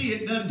can see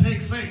it, doesn't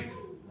take faith.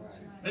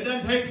 It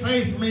doesn't take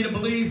faith for me to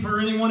believe for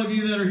any one of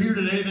you that are here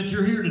today that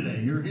you're here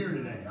today. You're here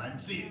today. I can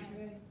see it.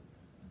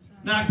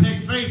 Now it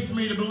takes faith for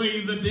me to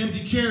believe that the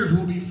empty chairs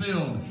will be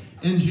filled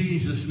in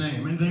Jesus'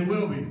 name. And they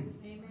will be.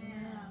 Amen.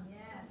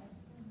 Yes.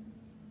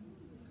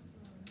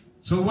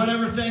 So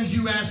whatever things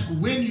you ask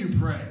when you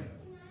pray.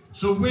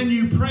 So when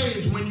you pray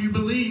is when you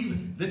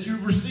believe that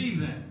you've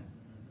received them.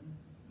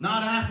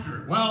 Not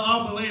after. Well,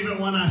 I'll believe it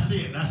when I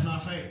see it. That's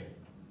not faith.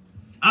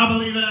 I'll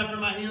believe it after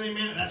my healing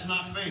minute. That's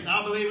not faith.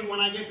 I'll believe it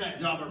when I get that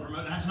job or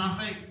promoted. That's not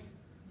faith.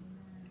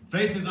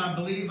 Faith is I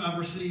believe I've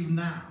received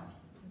now.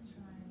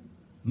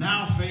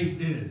 Now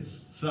faith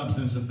is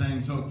substance of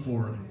things hoped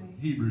for,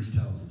 Hebrews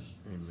tells us.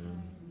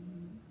 Amen.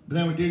 But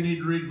then we do need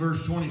to read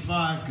verse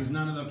 25 because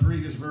none of the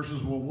previous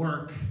verses will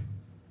work.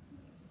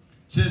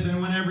 It says,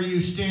 and whenever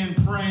you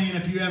stand praying,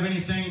 if you have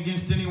anything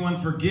against anyone,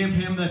 forgive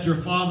him, that your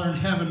Father in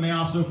heaven may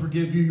also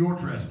forgive you your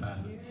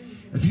trespasses.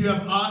 If you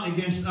have aught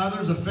against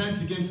others,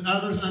 offense against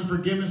others,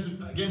 unforgiveness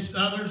against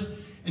others,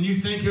 and you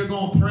think you're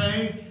going to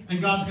pray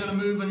and God's going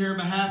to move on your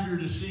behalf, you're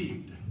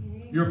deceived.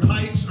 Your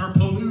pipes are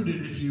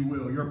polluted, if you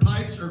will. Your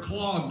pipes are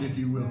clogged, if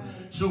you will.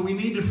 So we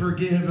need to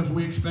forgive if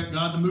we expect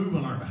God to move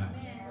on our behalf.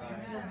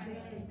 That's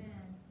right.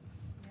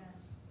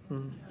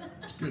 Amen. Yes.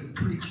 It's good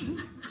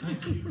preaching.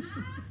 Thank you.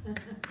 Preach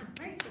it,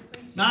 preach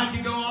it. Now I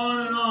can go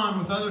on and on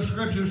with other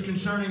scriptures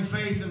concerning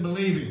faith and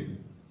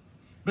believing.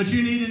 But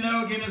you need to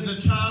know, again, as a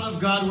child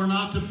of God, we're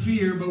not to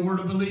fear, but we're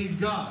to believe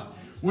God.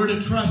 We're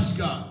to trust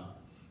God.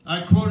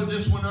 I quoted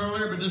this one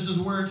earlier, but this is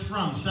where it's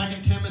from.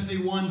 2 Timothy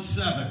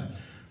 1:7.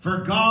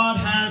 For God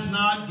has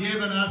not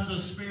given us a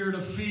spirit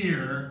of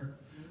fear,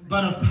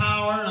 but of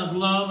power and of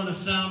love and a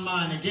sound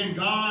mind. Again,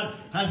 God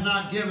has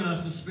not given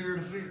us a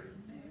spirit of fear.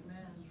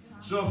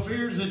 So if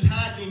fear is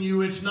attacking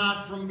you, it's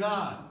not from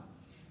God.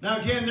 Now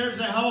again, there's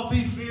a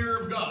healthy fear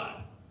of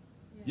God.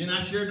 Again,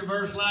 I shared the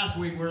verse last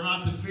week. We're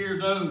not to fear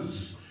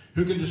those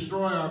who can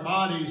destroy our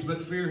bodies,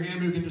 but fear Him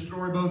who can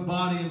destroy both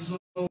body and soul.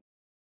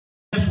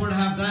 Yes, we're to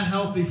have that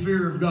healthy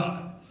fear of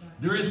God.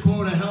 There is,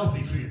 quote, a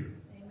healthy fear.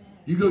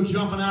 You go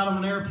jumping out of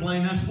an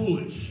airplane, that's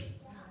foolish.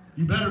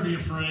 You better be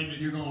afraid that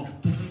you're going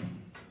to...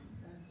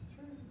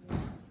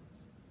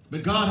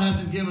 But God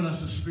hasn't given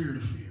us a spirit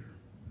of fear,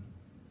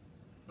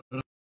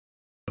 but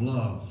of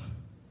love.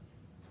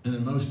 And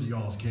in most of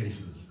y'all's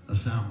cases, a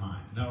sound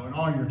mind. No, in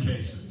all your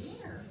cases,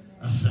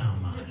 a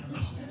sound mind.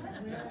 Oh.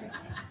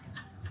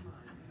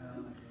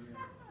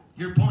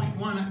 You're pointing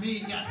one at me,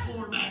 you got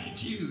four back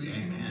at you.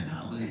 Amen.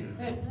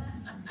 Hallelujah.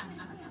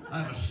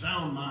 I have a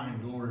sound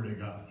mind, glory to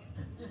God.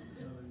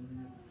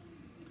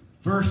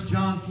 1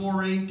 John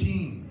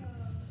 4:18.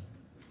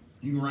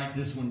 You can write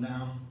this one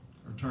down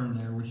or turn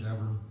there,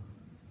 whichever.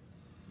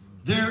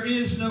 There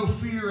is no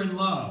fear in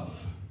love,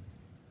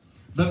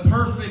 but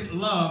perfect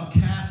love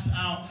casts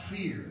out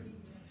fear,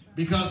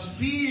 because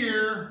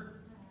fear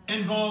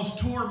involves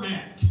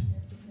torment.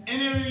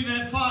 Any of you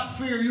that fought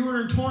fear, you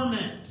were in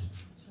torment.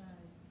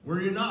 Were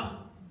you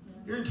not?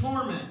 You're in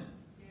torment.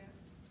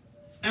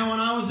 And when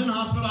I was in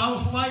hospital, I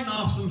was fighting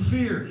off some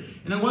fear.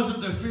 And it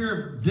wasn't the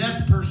fear of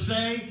death per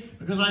se,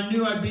 because I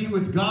knew I'd be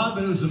with God,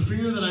 but it was the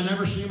fear that I'd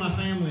never see my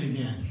family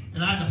again.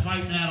 And I had to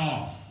fight that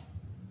off.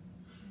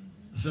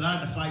 I said I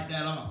had to fight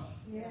that off.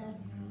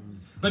 Yes.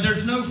 But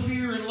there's no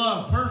fear in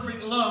love.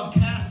 Perfect love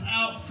casts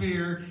out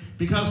fear,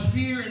 because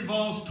fear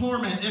involves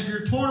torment. If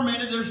you're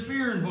tormented, there's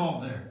fear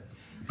involved there.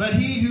 But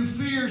he who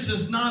fears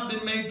has not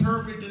been made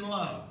perfect in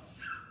love.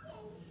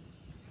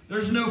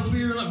 There's no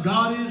fear in love.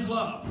 God is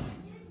love.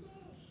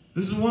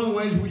 This is one of the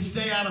ways we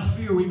stay out of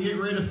fear. We get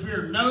rid of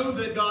fear. Know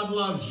that God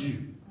loves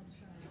you.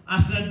 I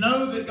said,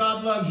 know that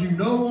God loves you.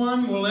 No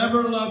one will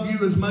ever love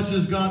you as much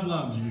as God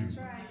loves you.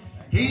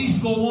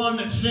 He's the one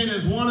that sent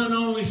His one and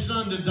only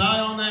Son to die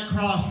on that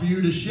cross for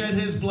you, to shed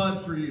His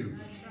blood for you.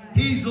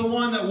 He's the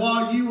one that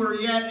while you were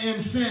yet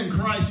in sin,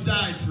 Christ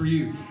died for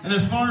you. And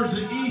as far as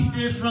the east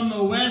is from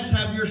the west,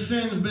 have your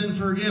sins been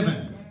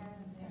forgiven.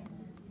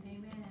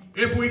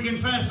 If we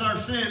confess our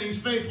sin,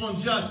 He's faithful and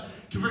just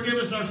to forgive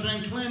us our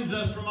sin, cleanse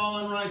us from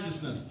all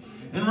unrighteousness.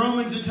 In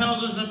Romans, it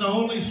tells us that the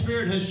Holy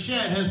Spirit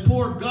has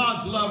poured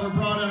God's love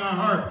abroad in our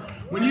heart.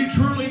 When you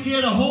truly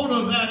get a hold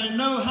of that and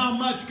know how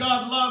much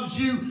God loves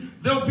you,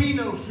 there'll be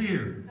no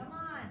fear.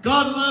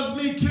 God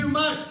loves me too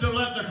much to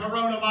let the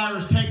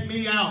coronavirus take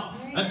me out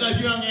at the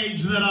young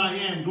age that I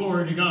am.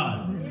 Glory to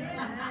God.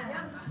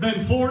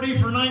 Been 40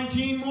 for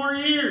 19 more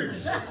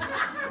years.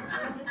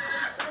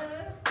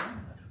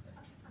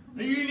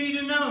 You need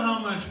to know how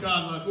much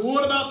God loves you. Well,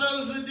 what about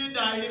those that did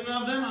die? He didn't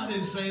love them? I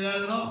didn't say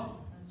that at all.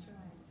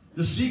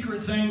 The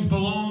secret things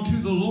belong to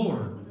the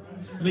Lord.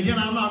 And again,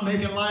 I'm not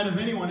making light of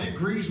anyone. It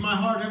grieves my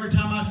heart every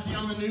time I see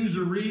on the news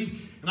or read.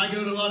 And I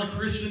go to a lot of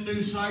Christian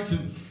news sites,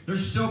 and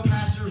there's still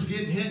pastors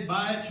getting hit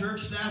by it,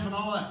 church staff and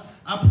all that.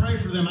 I pray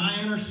for them.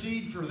 I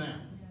intercede for them.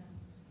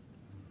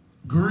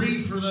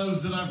 Grieve for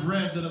those that I've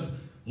read that have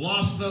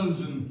lost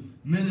those in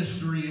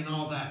ministry and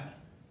all that.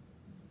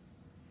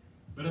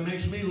 But it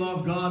makes me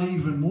love God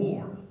even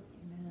more.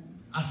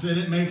 I said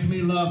it makes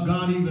me love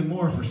God even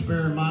more for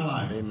sparing my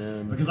life.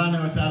 Amen. Because I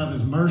know it's out of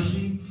His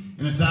mercy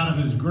and it's out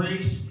of His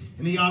grace.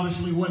 And He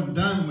obviously wasn't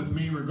done with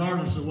me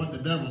regardless of what the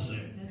devil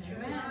said. That's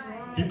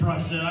right. He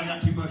probably said, I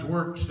got too much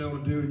work still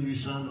to do in you,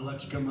 son, to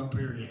let you come up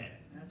here yet.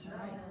 That's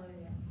right.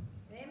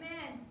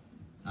 Amen.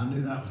 I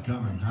knew that was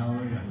coming.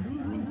 Hallelujah.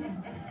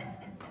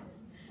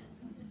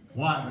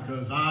 Why?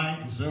 Because I,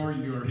 and so are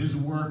you, are His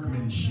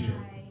workmanship,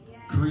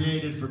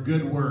 created for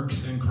good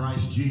works in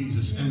Christ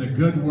Jesus. And the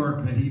good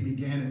work that He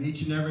began in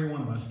each and every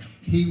one of us,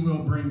 He will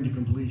bring to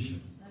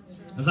completion.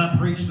 As I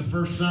preached the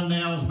first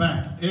Sunday I was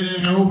back, it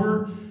ain't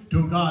over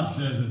till God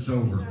says it's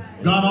over.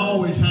 God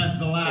always has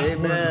the last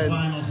word, the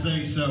final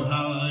say so.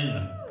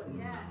 Hallelujah.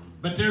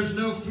 But there's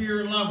no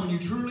fear in love when you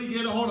truly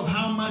get a hold of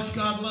how much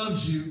God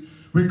loves you,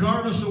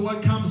 regardless of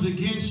what comes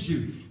against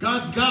you.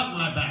 God's got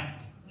my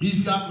back. He's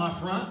got my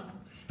front.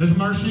 His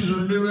mercies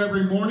are new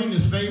every morning.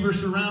 His favor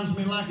surrounds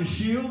me like a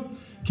shield.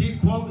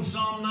 Keep quoting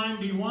Psalm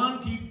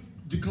 91.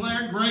 Keep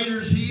declaring,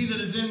 greater is He that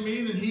is in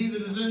me than he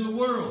that is in the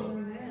world.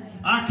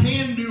 Amen. I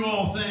can do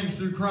all things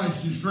through Christ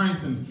who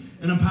strengthens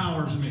and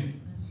empowers me.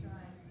 That's right.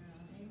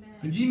 Amen.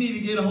 But you need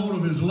to get a hold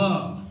of His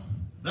love.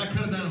 That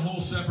could have been a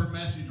whole separate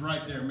message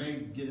right there.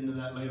 Maybe get into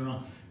that later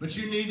on. But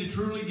you need to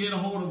truly get a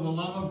hold of the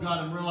love of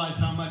God and realize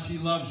how much He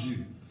loves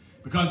you.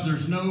 Because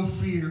there's no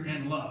fear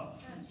in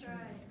love. That's right.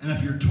 And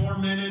if you're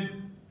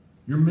tormented,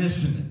 you're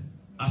missing it.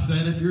 I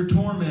said if you're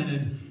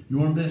tormented,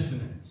 you're missing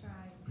it. That's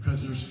right.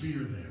 Because there's fear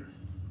there.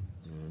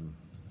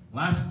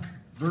 Last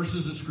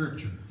verses of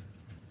Scripture.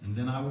 And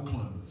then I will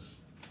close.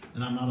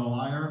 And I'm not a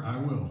liar. I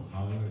will.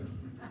 Hallelujah.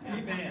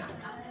 Amen.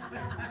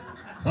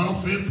 Well,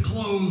 fifth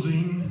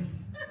closing.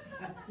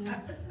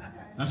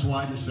 That's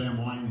why I just say I'm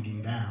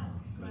winding down.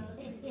 But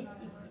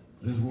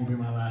this will be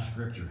my last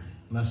scripture.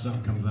 Unless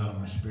something comes out of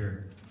my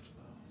spirit.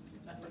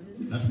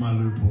 That's my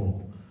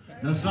loophole.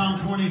 Now, Psalm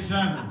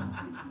 27.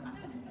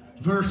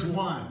 Verse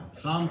 1.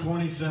 Psalm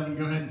 27.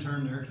 Go ahead and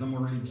turn there because I'm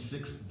going to read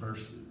 6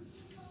 verses.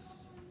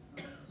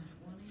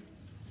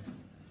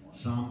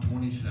 Psalm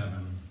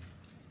 27.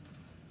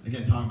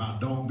 Again, talking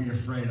about don't be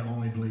afraid,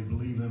 only believe.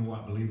 Believe in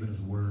what? Believe in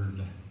His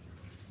Word.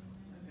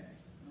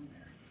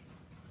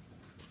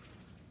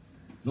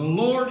 The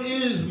Lord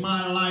is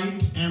my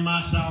light and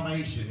my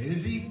salvation.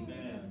 Is He?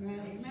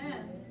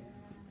 Amen.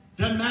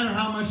 Doesn't matter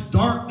how much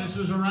darkness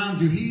is around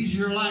you. He's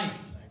your light.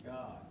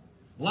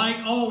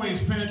 Light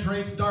always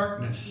penetrates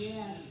darkness.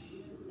 Yes.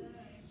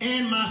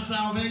 And my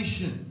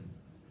salvation.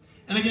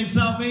 And again,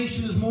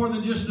 salvation is more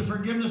than just the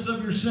forgiveness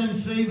of your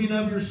sins, saving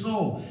of your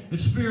soul.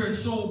 It's spirit,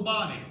 soul,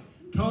 body.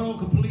 Total,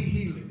 complete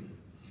healing.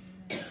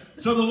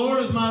 So the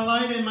Lord is my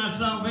light and my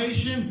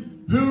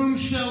salvation. Whom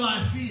shall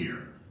I fear?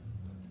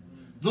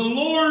 The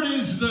Lord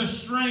is the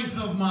strength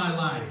of my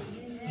life.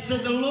 I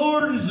said, the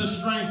Lord is the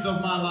strength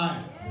of my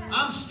life.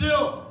 I'm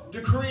still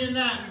decreeing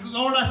that.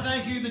 Lord, I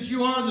thank you that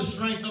you are the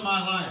strength of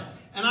my life.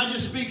 And I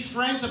just speak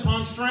strength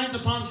upon strength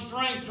upon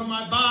strength to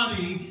my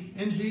body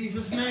in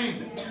Jesus'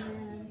 name.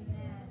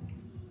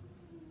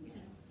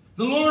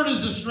 The Lord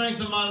is the strength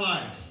of my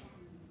life.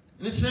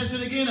 And it says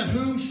it again, of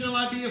whom shall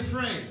I be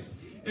afraid?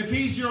 If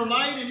He's your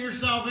light and your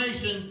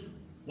salvation,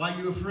 why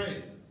are you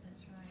afraid?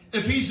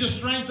 If He's the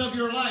strength of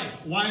your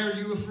life, why are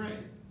you afraid?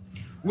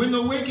 When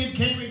the wicked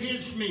came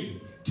against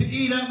me to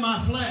eat up my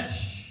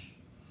flesh,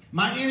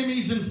 my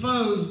enemies and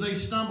foes, they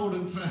stumbled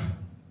and fell.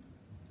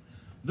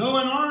 Though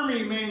an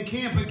army may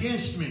encamp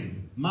against me,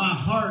 my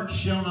heart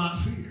shall not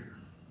fear.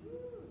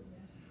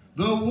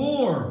 Though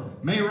war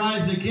may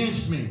rise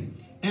against me,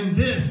 in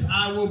this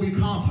I will be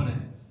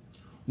confident.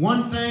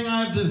 One thing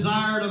I have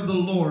desired of the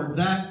Lord,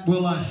 that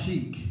will I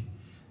seek,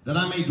 that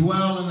I may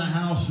dwell in the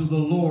house of the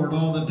Lord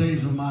all the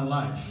days of my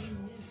life,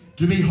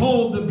 to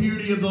behold the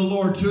beauty of the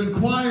Lord, to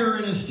inquire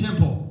in His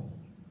temple.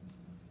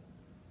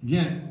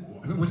 Again,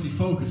 what's He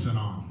focusing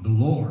on? The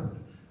Lord,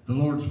 the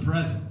Lord's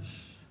presence.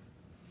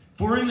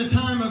 For in the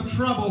time of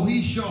trouble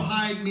He shall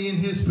hide me in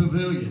His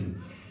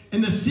pavilion.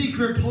 In the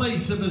secret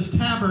place of His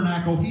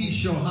tabernacle He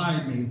shall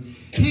hide me.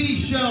 He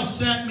shall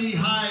set me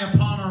high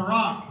upon a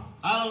rock.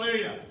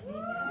 Hallelujah.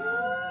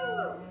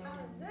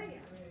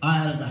 I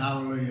added the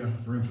hallelujah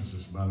for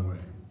emphasis, by the way.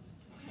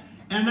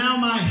 And now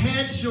my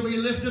head shall be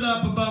lifted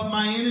up above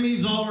my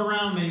enemies all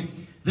around me.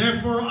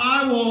 Therefore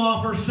I will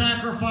offer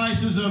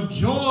sacrifices of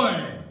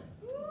joy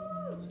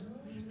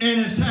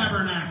in His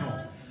tabernacle.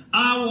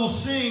 I will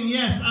sing,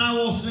 yes, I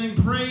will sing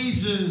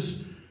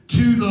praises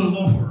to the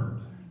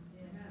Lord.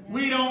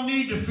 We don't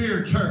need to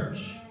fear, church.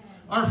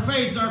 Our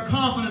faith, our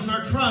confidence,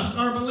 our trust,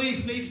 our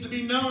belief needs to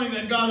be knowing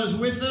that God is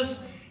with us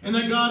and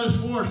that God is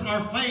for us.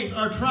 Our faith,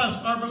 our trust,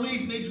 our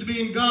belief needs to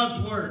be in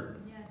God's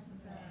Word.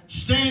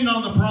 Stand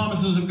on the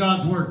promises of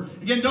God's Word.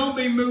 Again, don't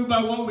be moved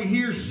by what we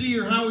hear, see,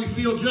 or how we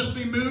feel. Just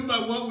be moved by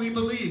what we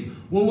believe.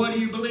 Well, what do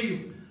you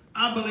believe?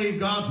 I believe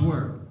God's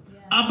Word.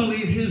 I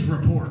believe His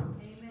report.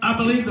 I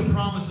believe the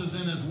promises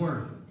in His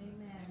Word.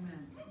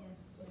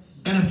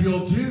 And if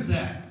you'll do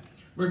that,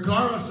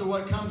 regardless of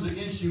what comes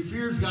against you,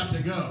 fear's got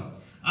to go.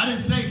 I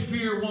didn't say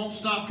fear won't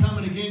stop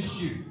coming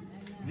against you.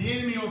 The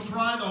enemy will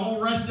try the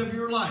whole rest of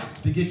your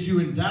life to get you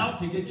in doubt,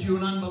 to get you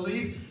in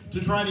unbelief, to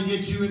try to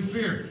get you in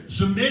fear.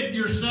 Submit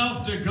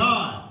yourself to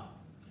God.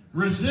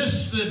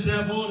 Resist the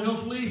devil and he'll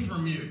flee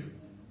from you.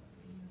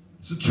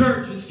 So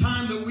church, it's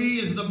time that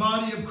we as the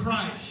body of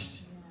Christ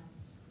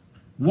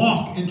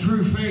walk in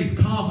true faith,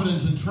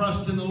 confidence, and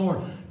trust in the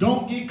Lord.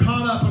 Don't get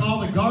caught up in all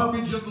the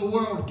garbage of the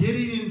world,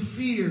 getting in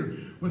fear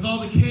with all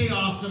the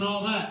chaos and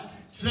all that.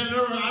 Said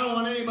earlier, I don't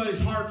want anybody's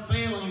heart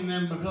failing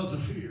them because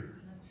of fear.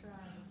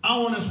 I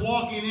want us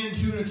walking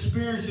into and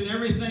experiencing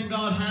everything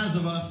God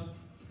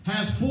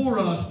has for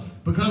us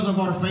because of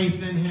our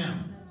faith in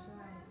Him.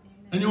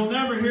 And you'll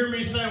never hear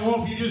me say,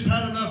 well, if you just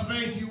had enough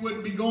faith, you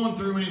wouldn't be going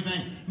through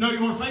anything. No,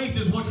 your faith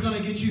is what's going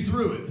to get you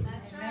through it.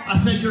 I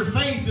said your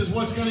faith is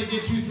what's going to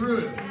get you through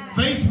it.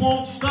 Faith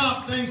won't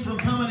stop things from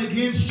coming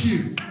against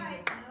you.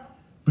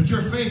 But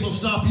your faith will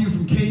stop you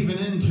from caving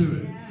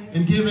into it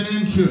and giving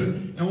into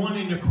it and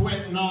wanting to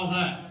quit and all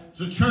that.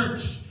 So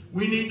church,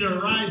 we need to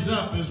rise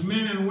up as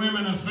men and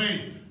women of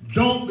faith.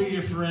 Don't be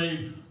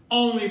afraid.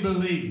 Only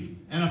believe.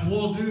 And if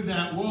we'll do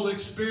that, we'll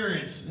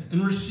experience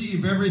and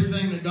receive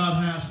everything that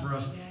God has for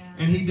us.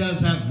 And He does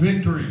have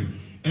victory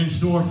in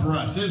store for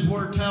us. His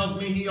Word tells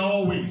me He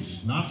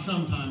always, not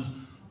sometimes,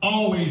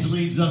 always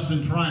leads us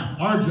in triumph.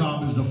 Our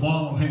job is to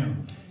follow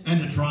Him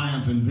and to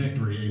triumph in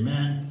victory.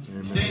 Amen.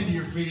 Stand to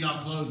your feet.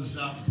 I'll close us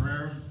out in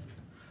prayer.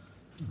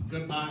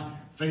 Goodbye,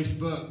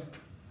 Facebook.